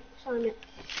him again. Sorry, mate.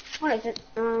 What is it?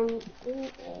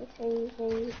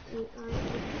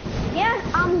 Yeah,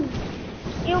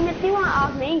 you know, if you want to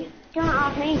ask me, you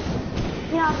ask me.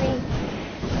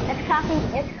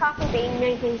 It's Coffee Bean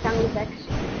 1976.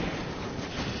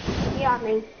 You ask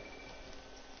me.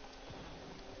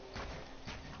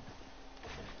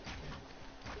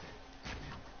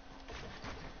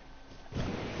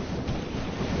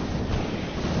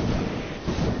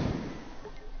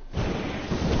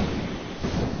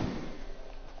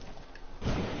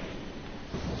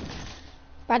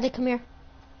 Bradley, come here.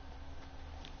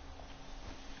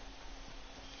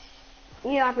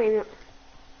 You ask me.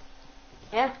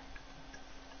 Yeah.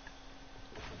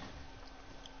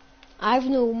 I've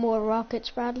no more rockets,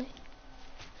 Bradley.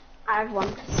 I have one.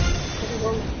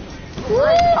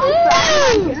 Woo-hoo!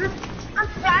 I'm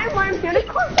flying one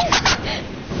beautiful.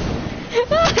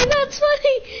 That's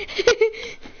funny.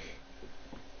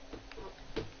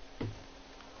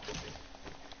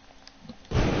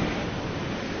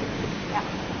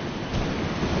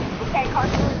 Okay,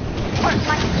 Carson,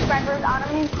 my subscribers out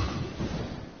of me.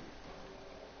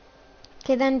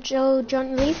 Okay then, Joe, do you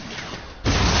want to leave?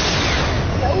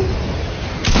 No.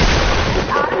 It's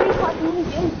out of me, Carson, what are you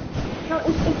doing? No, it's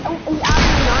out of me now,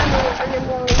 and then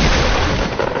we'll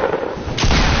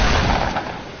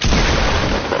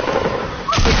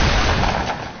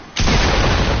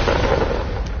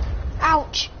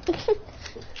Ouch.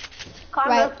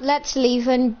 Carmen. Right, let's leave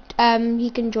and he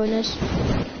can join us.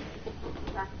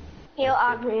 He'll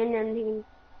add me and then he can...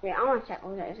 Wait, I want to check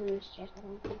what that is in this chest, I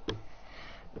don't think.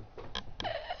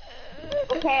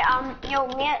 Okay, yo,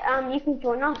 mate, you can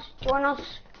join us.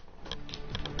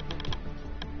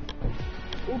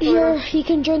 Here, he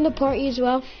can join the party as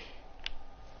well.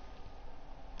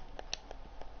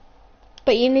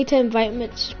 But you need to invite him,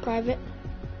 it's private.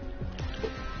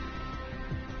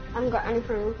 I haven't got any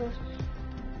friend requests.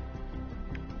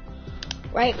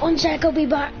 Right, 1 sec, I'll be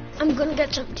back. I'm gonna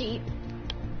get something to eat.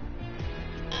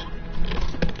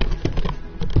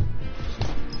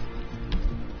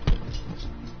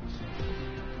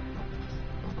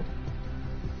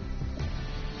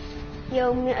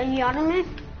 Yo, are you on me?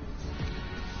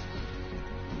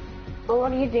 Or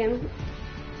what are you doing?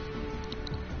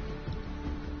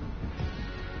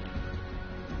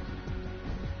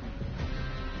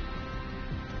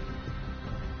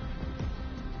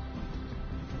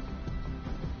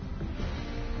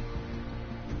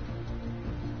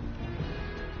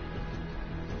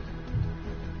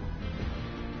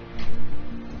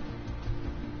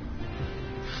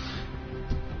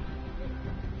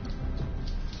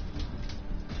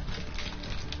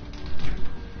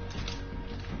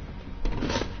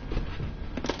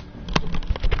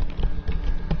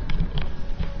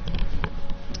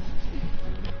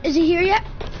 Is he here yet?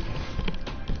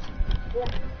 Yeah.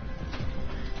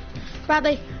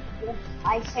 Bradley. Yeah.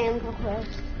 I sent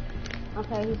request.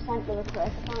 Okay, he sent the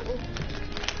request apparently.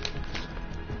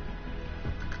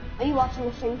 Are you watching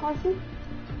the stream, Carson?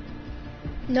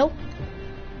 Nope.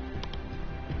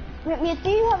 Wait, mate, do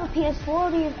you have a PS4 or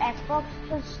do you have Xbox?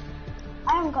 Because I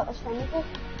haven't got the stream request.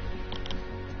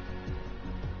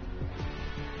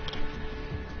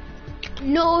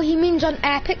 No, he means on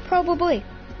Epic probably.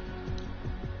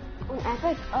 On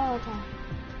Epic? Oh, okay.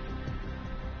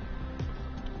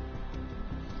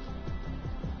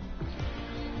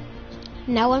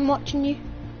 Now I'm watching you.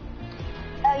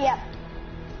 yeah.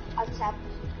 Accept.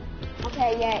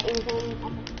 Okay, yeah, even.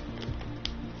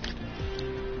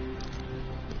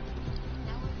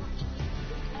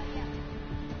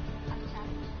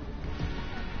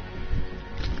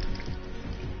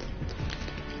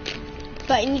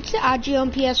 But I need to add you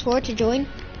on PS4 to join.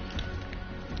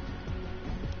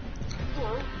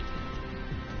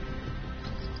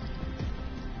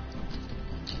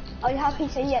 Oh, you have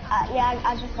PC yet? Yeah,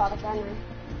 I just got it done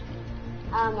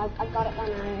now. I got it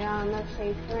done now. Let's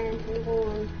see, friends, and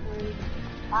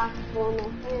back for my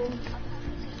friends.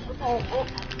 Okay,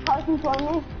 Carson, join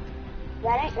me.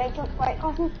 Ready? Right,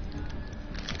 Carson?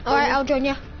 Alright, I'll join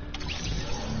you.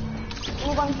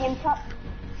 You're going to game shop.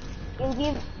 You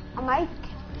give a mic.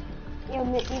 You give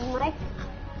a mic.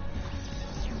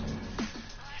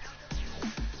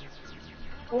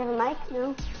 You have a mic?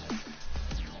 No.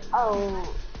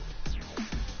 Oh.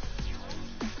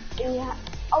 Yeah.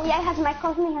 Oh yeah, he has a mic.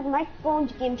 Carson, he has a mic. Go on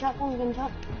to game chat. Go on to game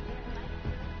chat.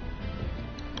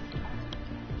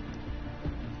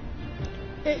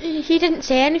 He didn't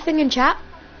say anything in chat.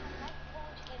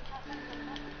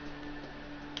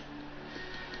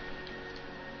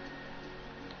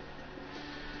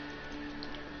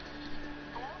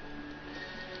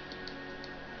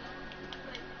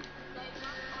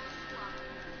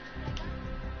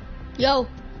 Yo.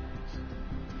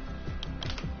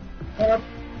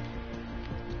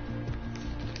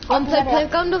 Want to play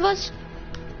Playground with us?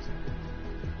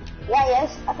 Yeah,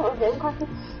 yes. I thought we were doing Carson.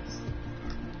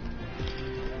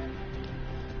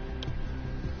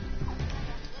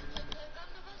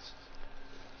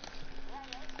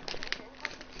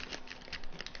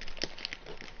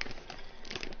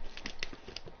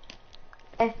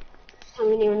 Tell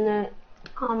me in the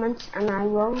comments and I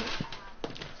will.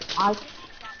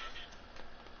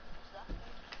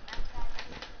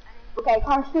 Okay,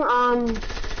 Carson, hello.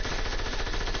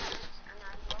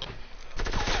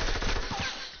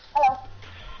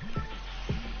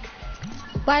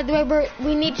 By the way,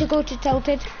 we need to go to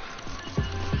Tilted.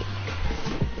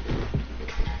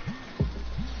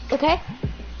 Okay?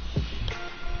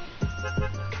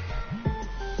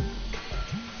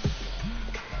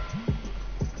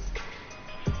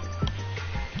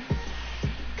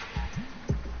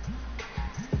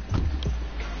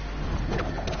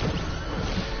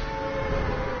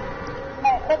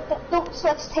 But don't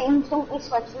switch teams, don't be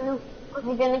switching them, because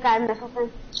you're doing the guard missile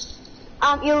thing.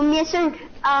 You're Mason,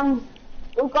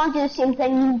 we're going to do the same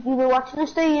thing you were watching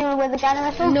us do, you know, with the guard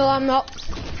missile? No, I'm not.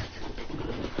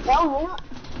 No, you're not.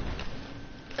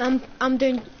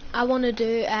 I want to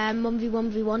do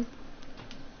 1v1v1.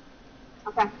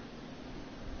 Okay.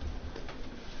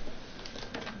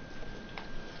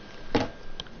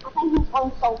 I think he's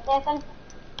going salty, I think.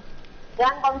 Yeah,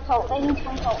 I'm going salty, he's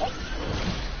going salty.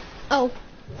 Oh.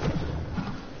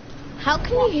 How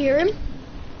can you hear him?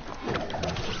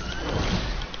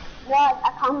 Yeah,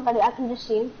 I can't, but I can just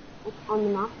see him on the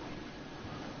map.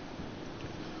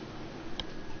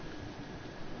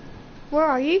 Where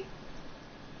are you?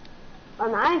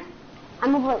 Am I?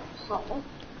 I'm over at Scotland.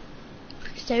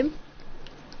 Same.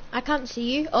 I can't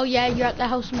see you. Oh yeah, you're at the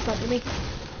house in front of me.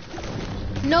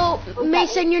 No, Okay.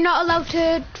 Mason, you're not allowed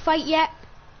to fight yet.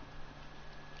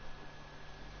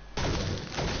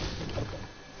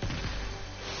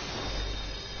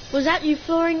 Was that you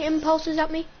throwing impulses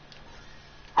at me?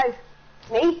 Oh,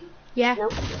 me? Yeah. No.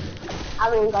 I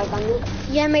haven't got on you.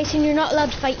 Yeah, Mason, you're not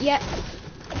allowed to fight yet.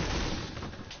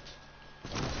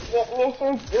 Yeah,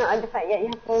 Mason, you're not allowed to fight yet, you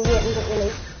have to wait and get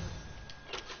released.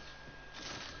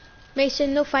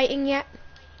 Mason, no fighting yet.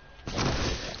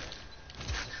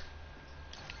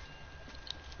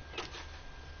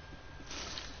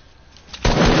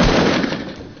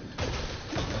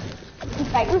 You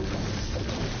fighting?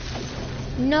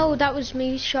 No, that was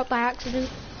me shot by accident.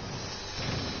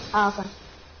 Oh, okay.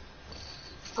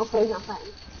 Hopefully he's not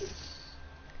fighting.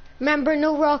 Remember,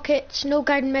 no rockets, no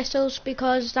guided missiles,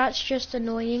 because that's just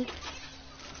annoying.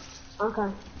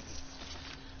 Okay.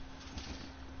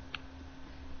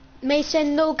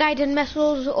 Mason, no guided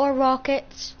missiles or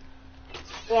rockets.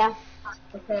 Yeah.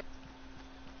 Okay.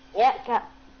 Yeah, got.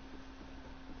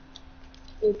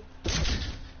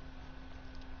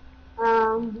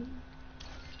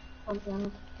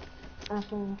 Something.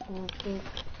 Okay.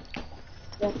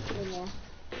 Yes, yeah.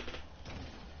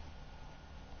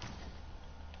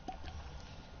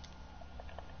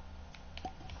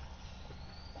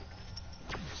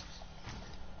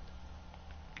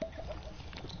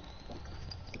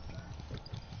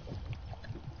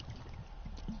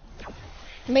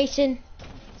 Mason.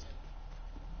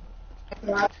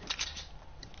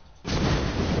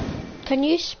 Can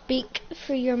you speak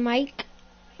through your mic?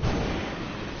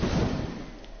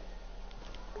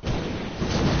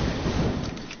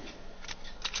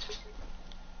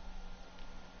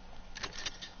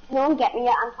 don't get me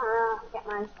yet. I'm trying to get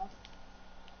my stuff.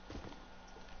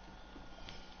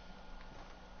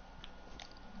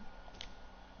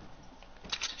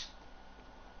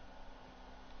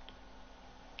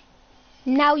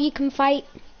 Now you can fight.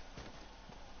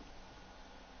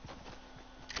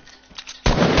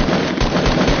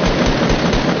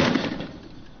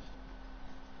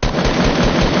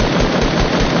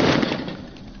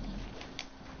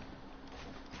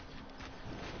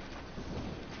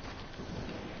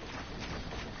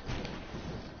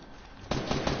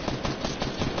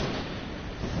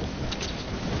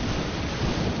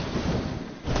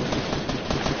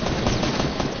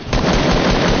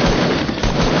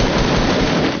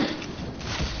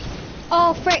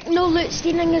 Oh frick, no loot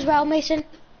stealing as well, Mason.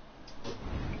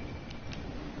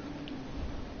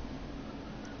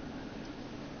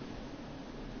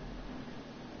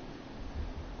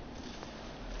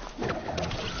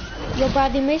 Your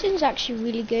Bradley Mason's actually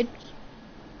really good.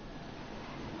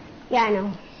 Yeah, I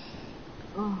know.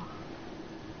 Oh.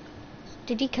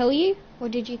 Did he kill you, or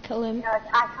did you kill him? No,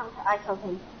 I killed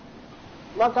him.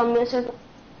 Well done, Mason.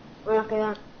 We're not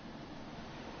gonna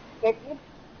get you.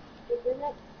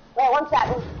 Wait 1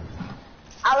 second.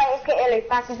 I'll let you get your loot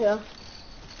back as well.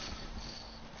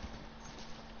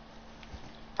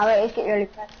 I'll let you get your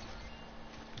loot back.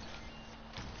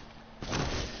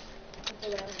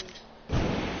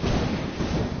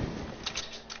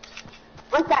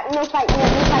 One second, no fighting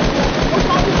yet, no fighting yet. No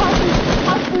fighting,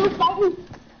 Carson, no fighting.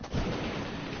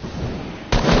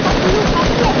 Carson, no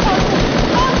fighting yet, Carson.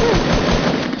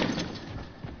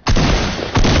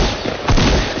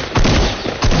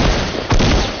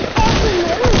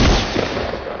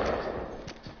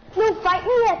 No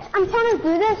fighting yet. I'm trying to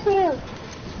do this here.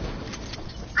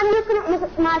 I'm looking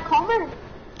at my cover.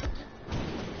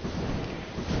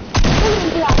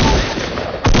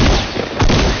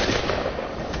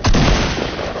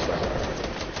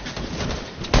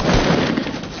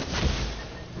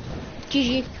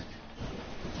 GG.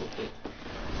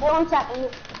 1 second.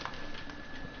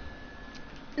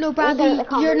 No, Bradley,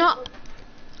 you're not.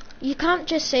 You can't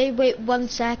just say wait 1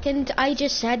 second. I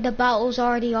just said the battle's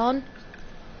already on.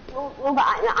 No, but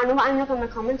I know, but I'm looking at my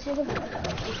comments here.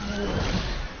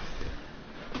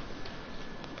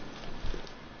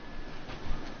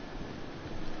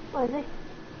 What is it?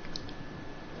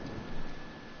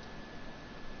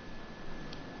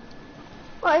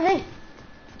 What is it?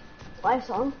 Why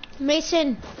song?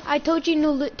 Mason, I told you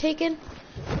no loot taken.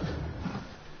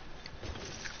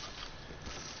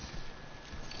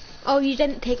 Oh, you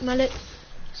didn't take my loot.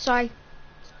 Sorry.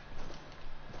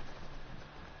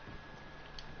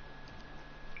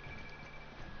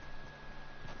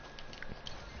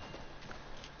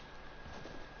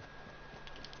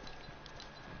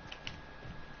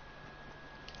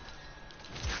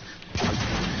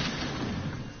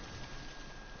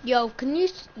 Yo, can you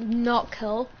not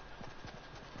kill?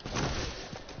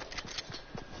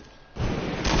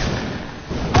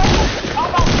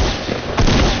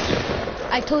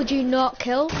 I told you not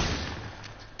kill.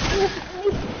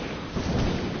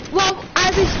 Well,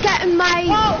 I was getting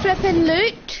my flipping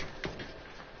loot.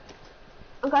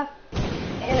 Okay.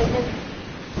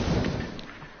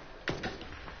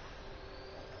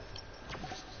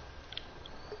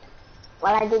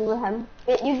 Well, I did with him.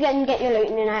 You can get your loot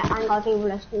and then I'm gonna do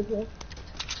this with you.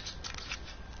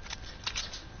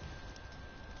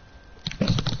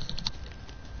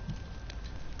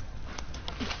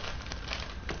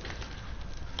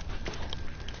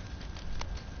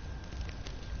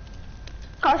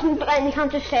 Carson, and you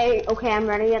can't just say, okay, I'm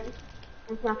ready yet.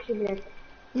 It's actually good.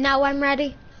 Now I'm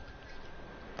ready.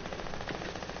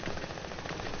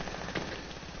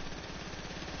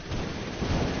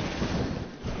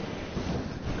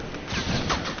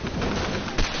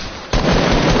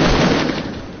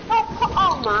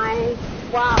 Oh my,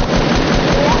 wow.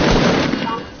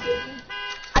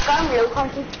 I got him low,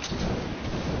 Carson.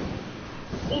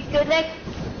 He's good, like.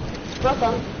 Well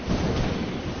done.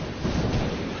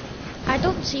 I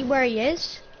don't see where he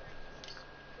is.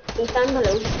 He's down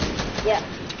below. Yeah,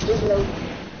 he's low.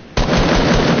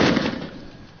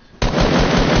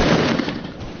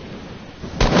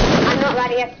 I'm not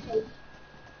ready yet to see.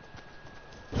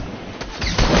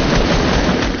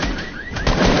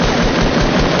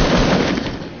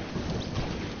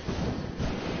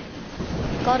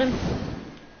 Got him.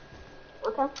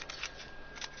 Okay.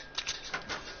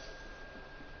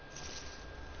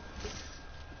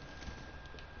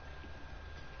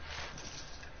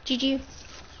 GG.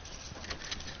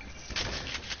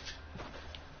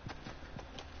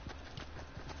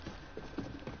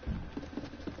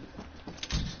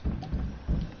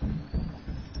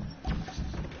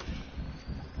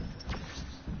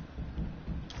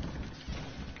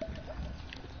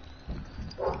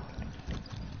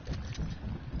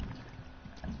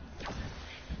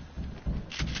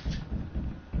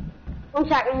 1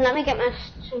 second, let me get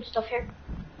some stuff here.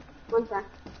 1 sec.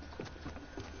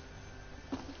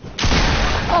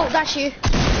 Oh, that's you.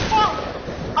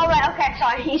 Oh! Alright, okay,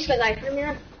 sorry. You slid out for a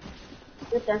minute.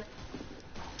 Right there.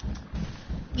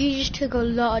 You just took a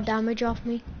lot of damage off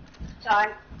me.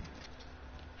 Sorry.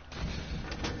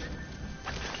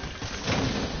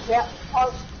 Yep,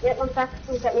 pause. Wait 1 sec.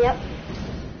 Can you get me up?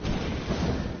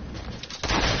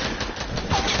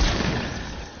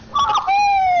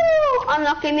 Oh!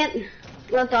 Unlucky, mate.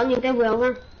 Well done, you did well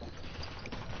there.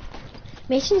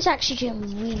 Mason's actually doing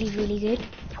really, really good.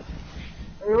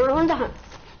 I wonder how.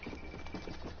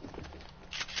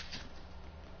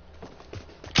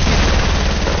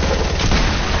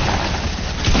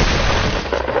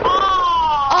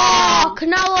 Oh,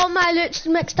 now all my loot's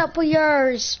mixed up with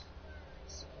yours.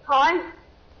 How?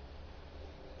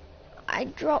 I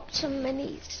dropped some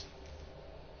minis.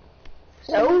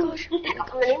 So, Oh my gosh. you pick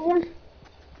up a million.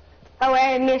 By the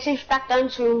way, Mason's back down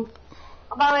soon.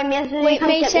 By the way, Mason, Wait, you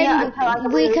can't get me out until I Mason,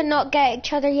 get we my- cannot get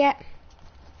each other yet.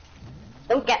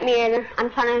 Don't get me either. I'm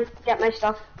trying to get my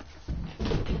stuff.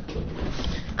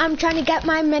 I'm trying to get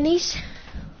my minis.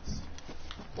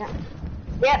 Yeah.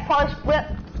 Yeah, pause. Wait.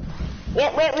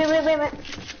 Yeah, wait.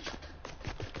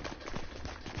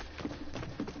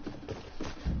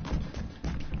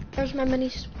 There's my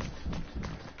minis.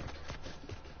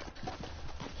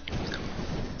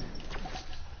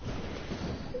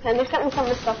 Okay, I'm just getting some of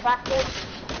the stuff back here.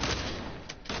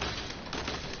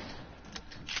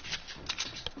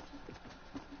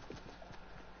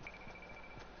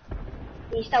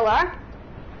 You still are?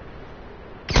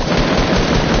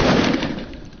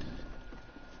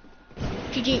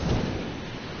 GG.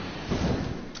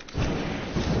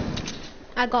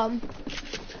 I got him.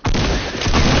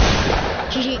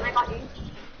 GG. I got you.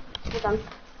 Well done.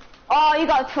 Oh, you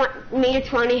got me at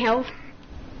 20 health.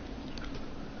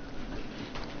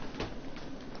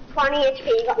 20 HP,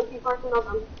 you got me 2 person, well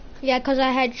done. Yeah, because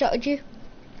I headshotted you.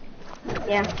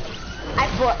 Yeah. I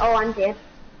thought, oh, I'm dead.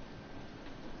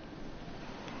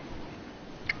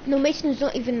 No, Mason's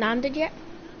not even landed yet.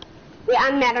 Yeah,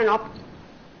 I'm medding up.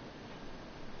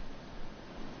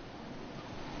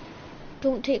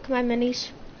 Don't take my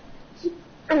minis.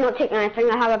 I'm not taking anything,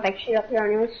 I have a big sheet up here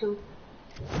anyway, so.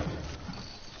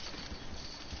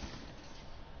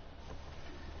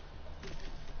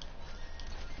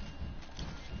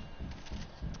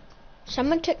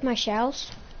 Someone took my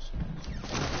shells.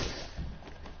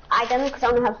 I didn't because I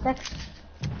only have 6.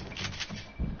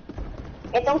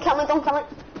 Hey, don't kill me, don't kill me.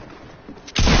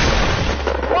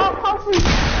 Whoa, Carson!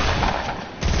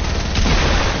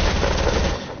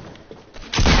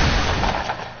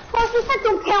 Carson said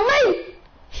don't kill me!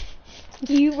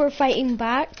 You were fighting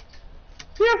back.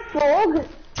 You're a frog.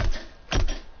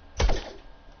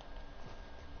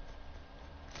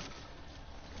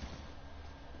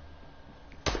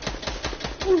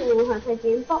 I don't know how to play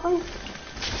games properly.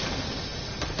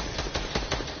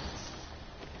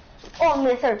 Oh,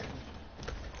 mister.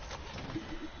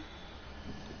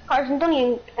 Carson, don't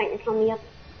even think to kill me yet.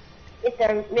 It's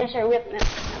there, mister, whip me.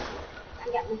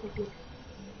 I got my 50.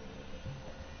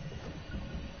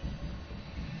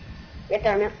 Get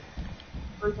there, man.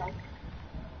 1 sec.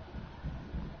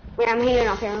 Wait, I'm healing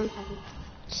up here, 1 second.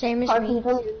 Same as Carson, me.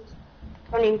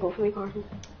 don't even go for me, Carson.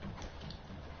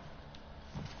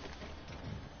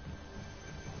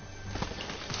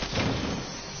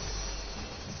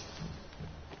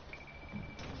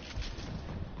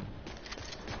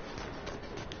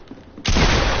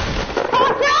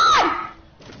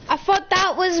 I thought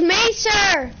that was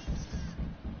Macer.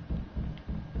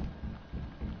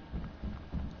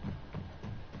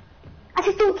 I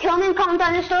just don't kill me and coming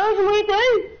down the stairs, and what do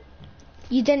you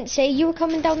do? You didn't say you were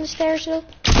coming down the stairs though.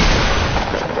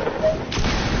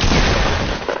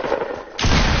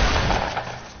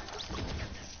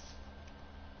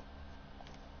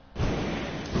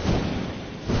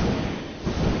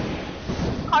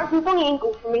 Carson, don't even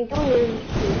go for me, don't even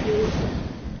go for me.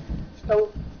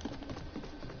 So.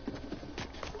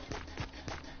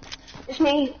 It's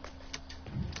me.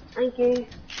 Thank you.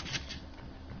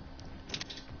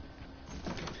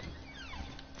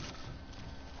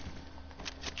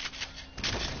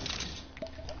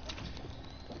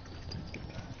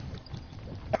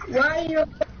 Why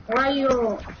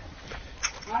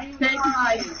you take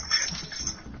my,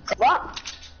 What?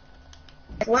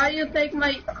 why you take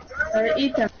my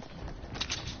item?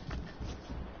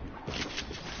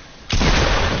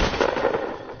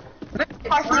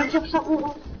 Carson, you took something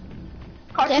else.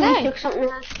 Carson, Did I? you took something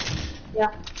else.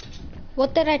 Yeah,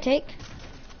 What did I take?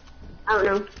 I don't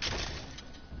know.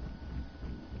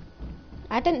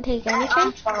 I didn't take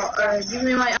anything. Give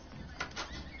me my,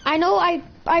 I know I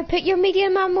I put your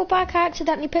medium ammo back. I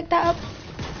accidentally picked that up.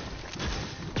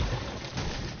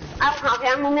 I don't have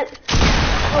ammo yet.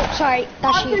 Oh, sorry.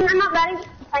 That's you. I'm not ready.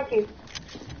 Thank you.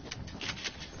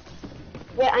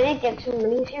 Wait, I need to get some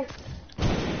minis here.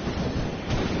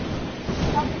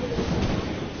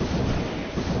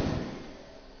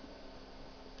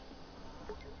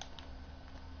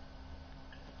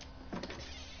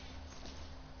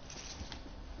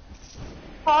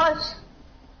 Pause.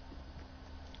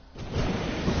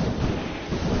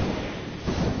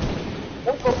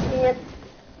 Don't go for me yet.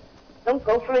 Don't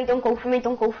go for me, don't go for me,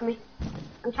 don't go for me.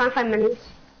 I'm trying to find minis.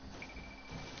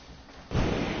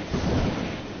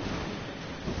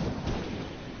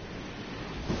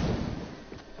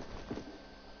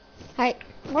 Hi.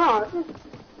 Where are they?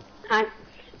 Hi.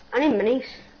 I need minis.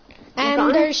 You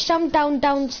got There's some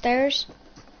downstairs.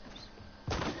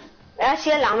 I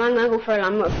see a llama, I'm gonna go for a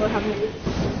llama if we have minis.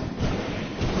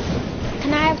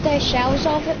 Can I have the shells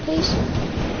of it, please?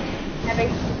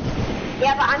 Maybe.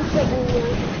 Yeah, but I'm taking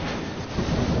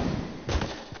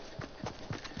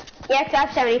yeah, 'cause I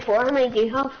have 74. How many do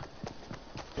you have?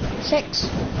 6.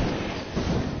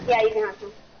 Yeah, you can have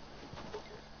some.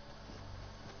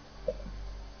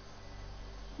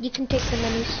 You can take the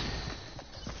minis.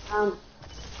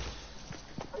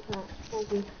 Okay,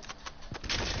 thank you.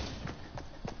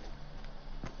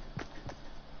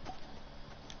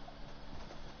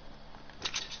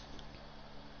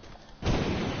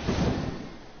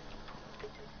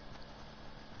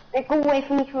 Hey, go away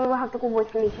from each other, we'll have to go away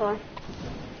from each other.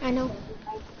 I know.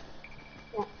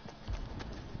 Yeah.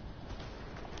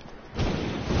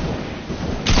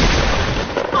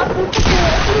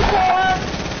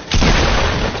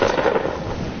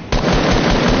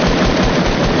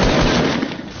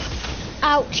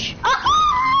 Ouch.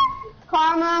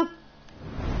 Karma.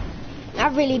 I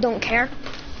really don't care.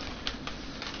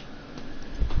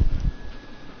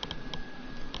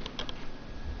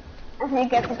 I think you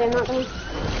get to do nothing.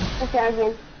 Let's try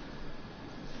again.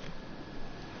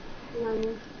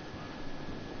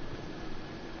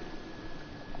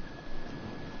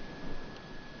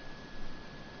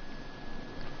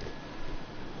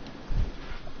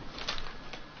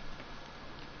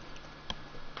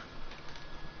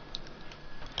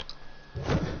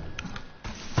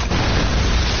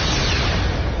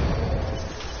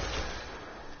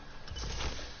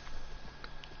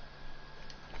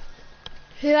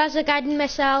 Who has a guiding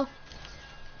missile?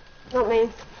 Not me.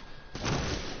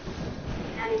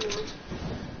 Anymore.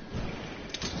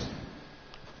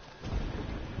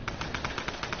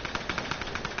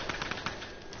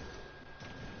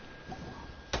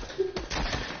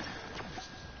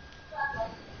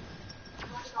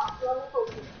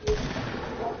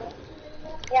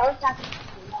 Yeah, 1 second.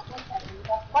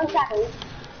 1 second.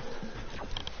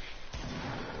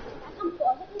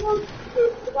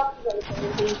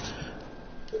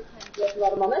 A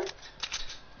lot of money.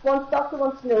 One doctor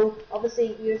wants to know,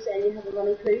 obviously you're saying you have a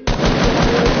running crew.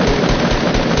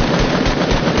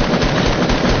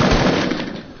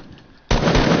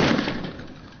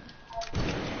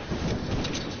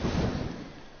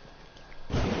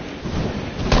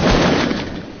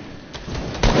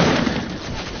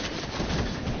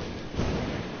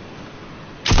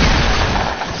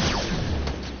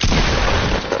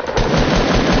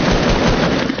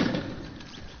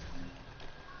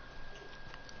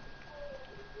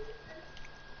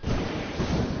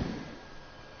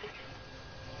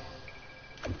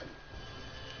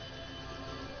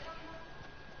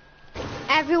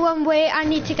 Everyone wait, I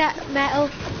need to get metal.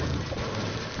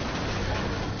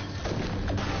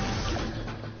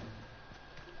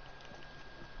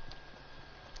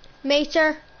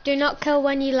 Mater, do not kill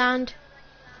when you land.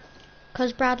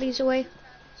 'Cause Bradley's away.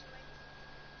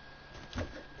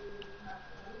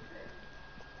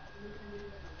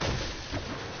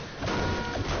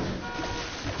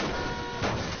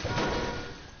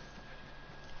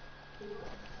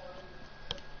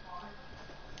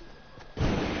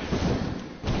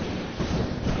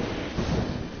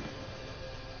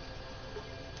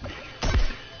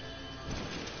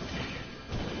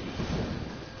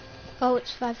 Oh,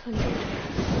 it's 500.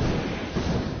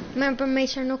 Remember,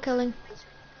 Mater, no killing.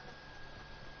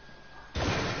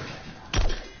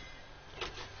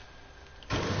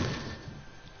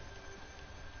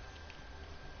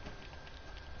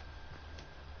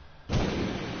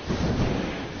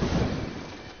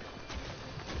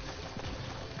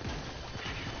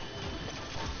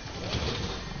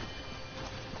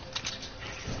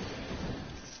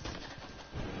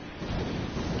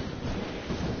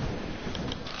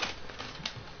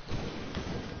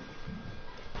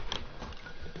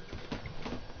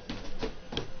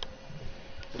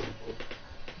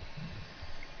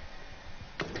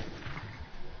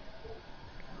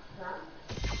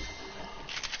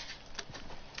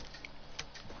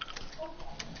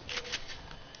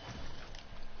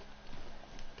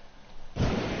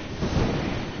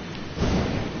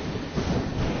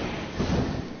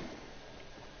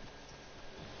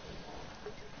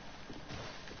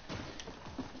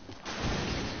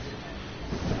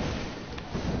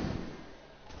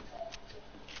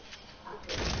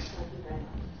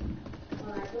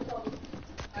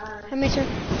 Hi, Mason.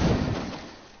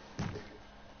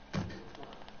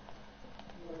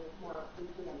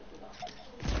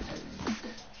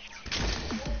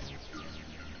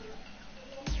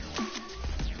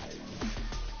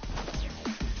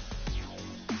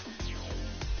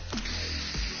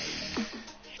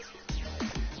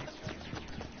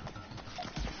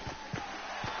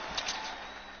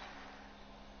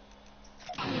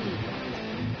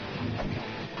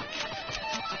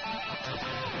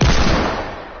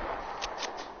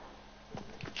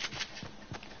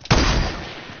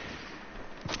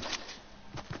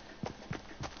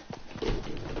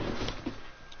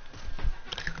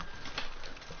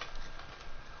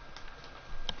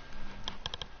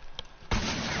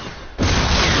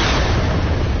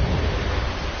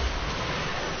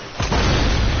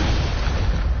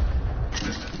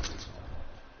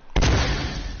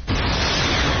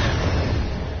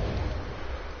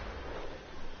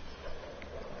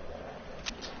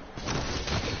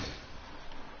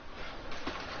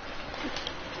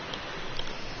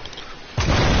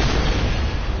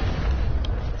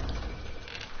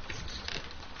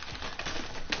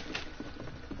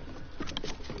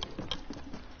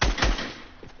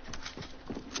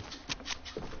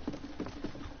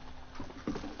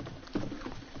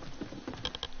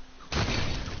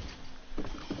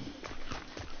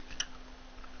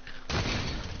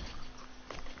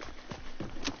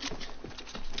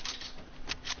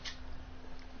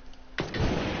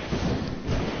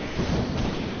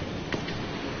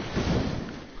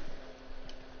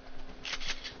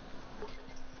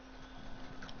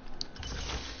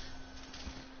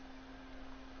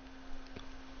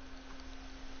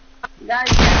 Guys,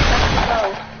 let's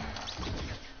go.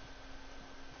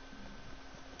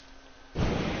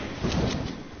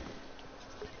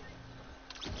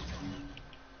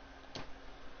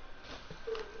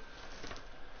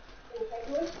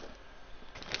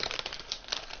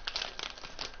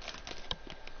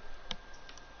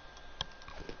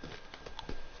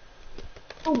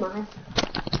 Oh my.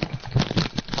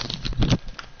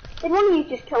 Did one of you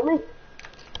just kill me?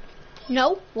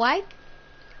 No, why?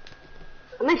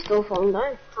 Am I still falling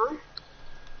down? Huh?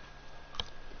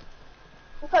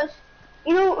 Because,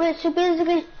 you know, so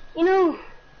basically, you know,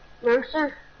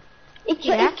 Mercer, he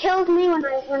killed me when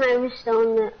I was still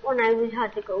in the, when I was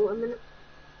had to go a minute.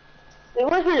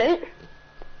 Wait, where's my loot?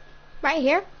 Right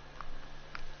here.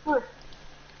 Where?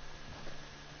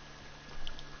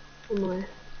 Oh my.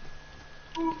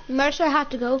 Mercer had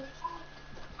to go.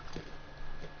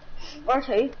 Where's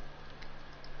who?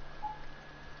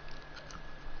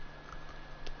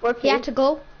 Where's He had to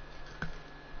go.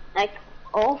 Like,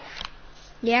 off?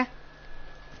 Yeah.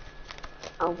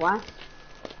 Oh, what?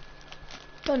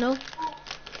 Don't know.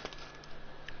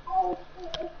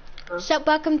 So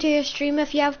welcome to your stream.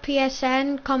 If you have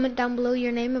PSN, comment down below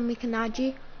your name and we can add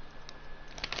you.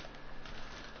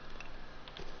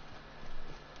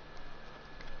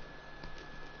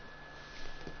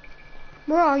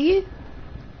 Where are you?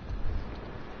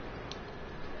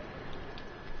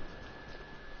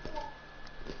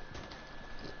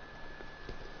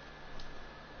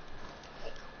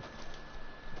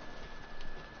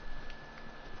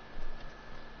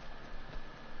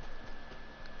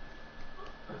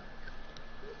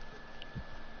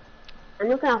 I'm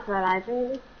looking out for a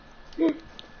library.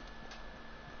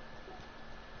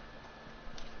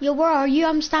 Yo, where are you?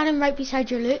 I'm standing right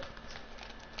beside your loot.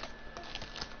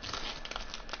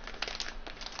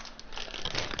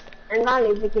 I'm gonna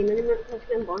leave the game in a minute, let's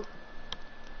get on.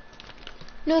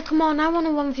 No, come on, I want a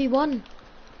 1v1.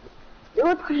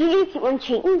 No, because you keep on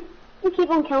cheating. You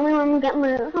keep on killing me when we get my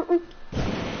loot or something.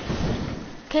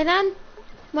 Okay then,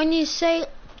 when you say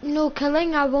no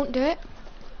killing, I won't do it.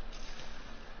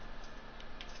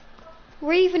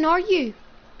 Where even are you?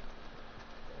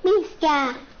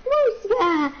 Miska!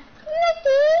 Miska!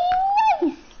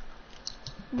 Nice!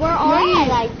 Where are you?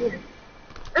 Like this.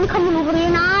 I'm coming over here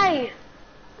now.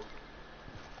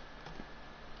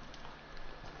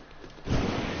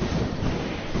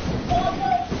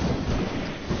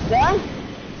 Yeah?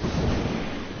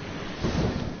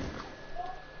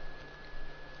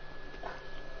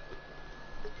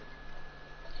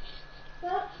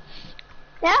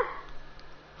 Yeah?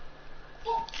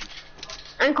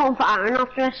 I'm coming for Aaron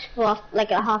after this for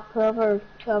like at 12:30 or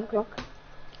 12 o'clock.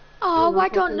 Oh, why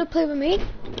don't you play with me?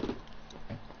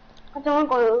 I don't want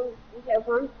to go to the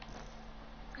phone.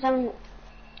 Because I'm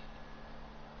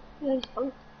really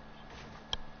fun.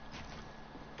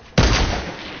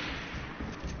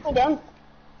 Hey, Dan.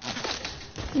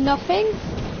 Nothing.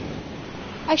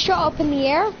 I shot up in the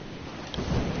air.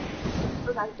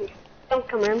 Okay, don't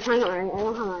come in, I'm trying to I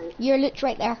don't have any. Your loot's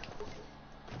right there.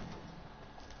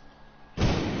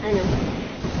 I know.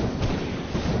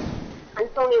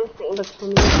 Antonio was thinking about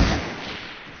something.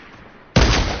 I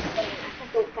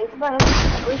don't think about it.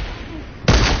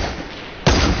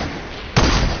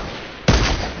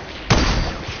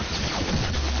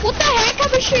 What the heck? I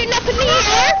was shooting up in the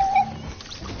air.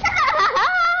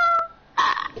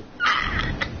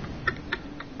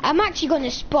 I'm actually going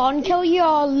to spawn kill you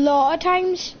a lot of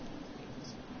times.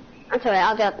 I'm sorry,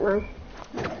 I'll get it now.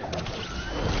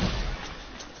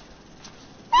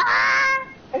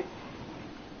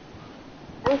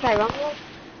 I'm sorry, wrong one.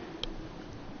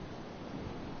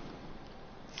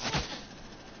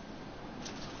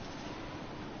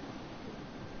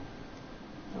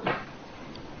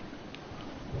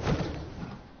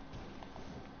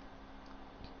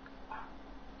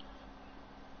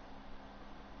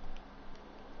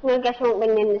 I guess I won't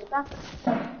bring in this stuff.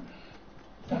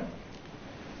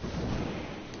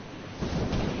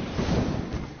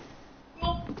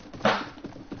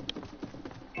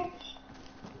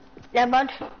 Yeah,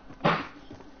 bud.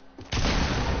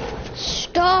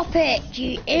 Stop it,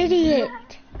 you idiot.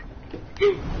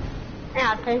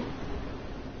 Yeah, okay.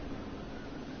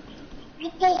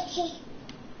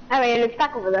 Alright, it's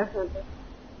back over there.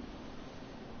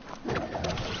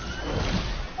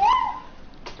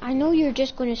 I know you're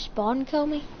just going to spawn kill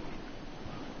me.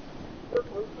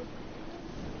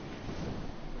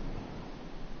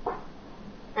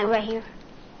 I'm right here.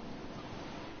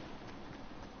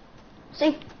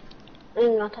 See?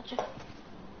 I'm not touch it.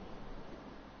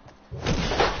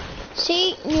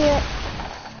 See? Yeah.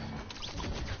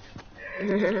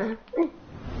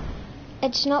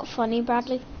 It's not funny,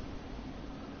 Bradley.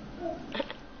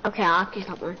 Okay, I'll keep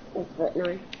up one. It's a bit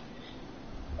annoying.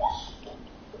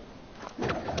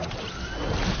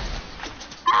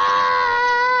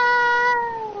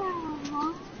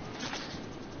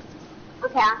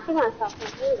 Okay, I'll see myself in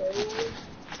here.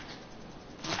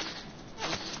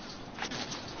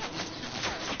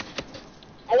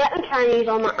 I let me try and use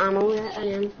all my ammo and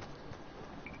then...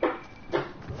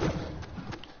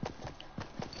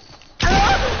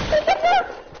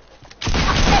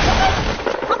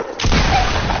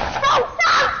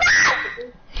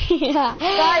 Yeah.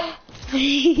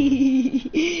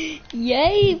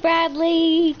 Yay,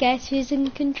 Bradley. Guess who's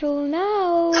in control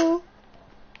now?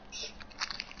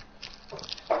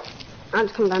 I'll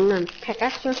just come down and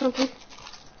pickaxe or something.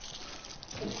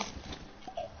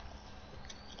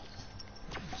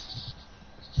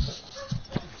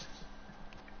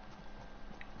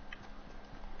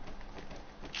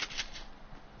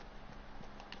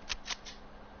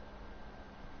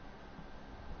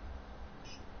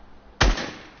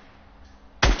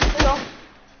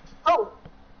 Oh!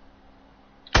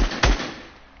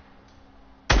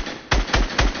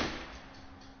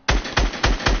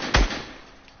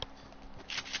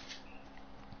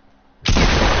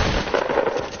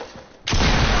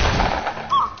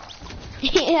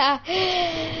 Yeah.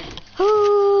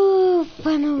 Oh,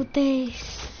 fun old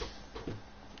days.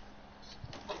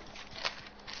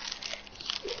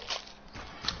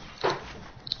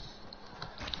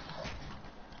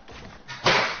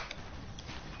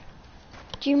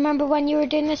 Do you remember when you were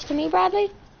doing this to me,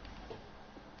 Bradley?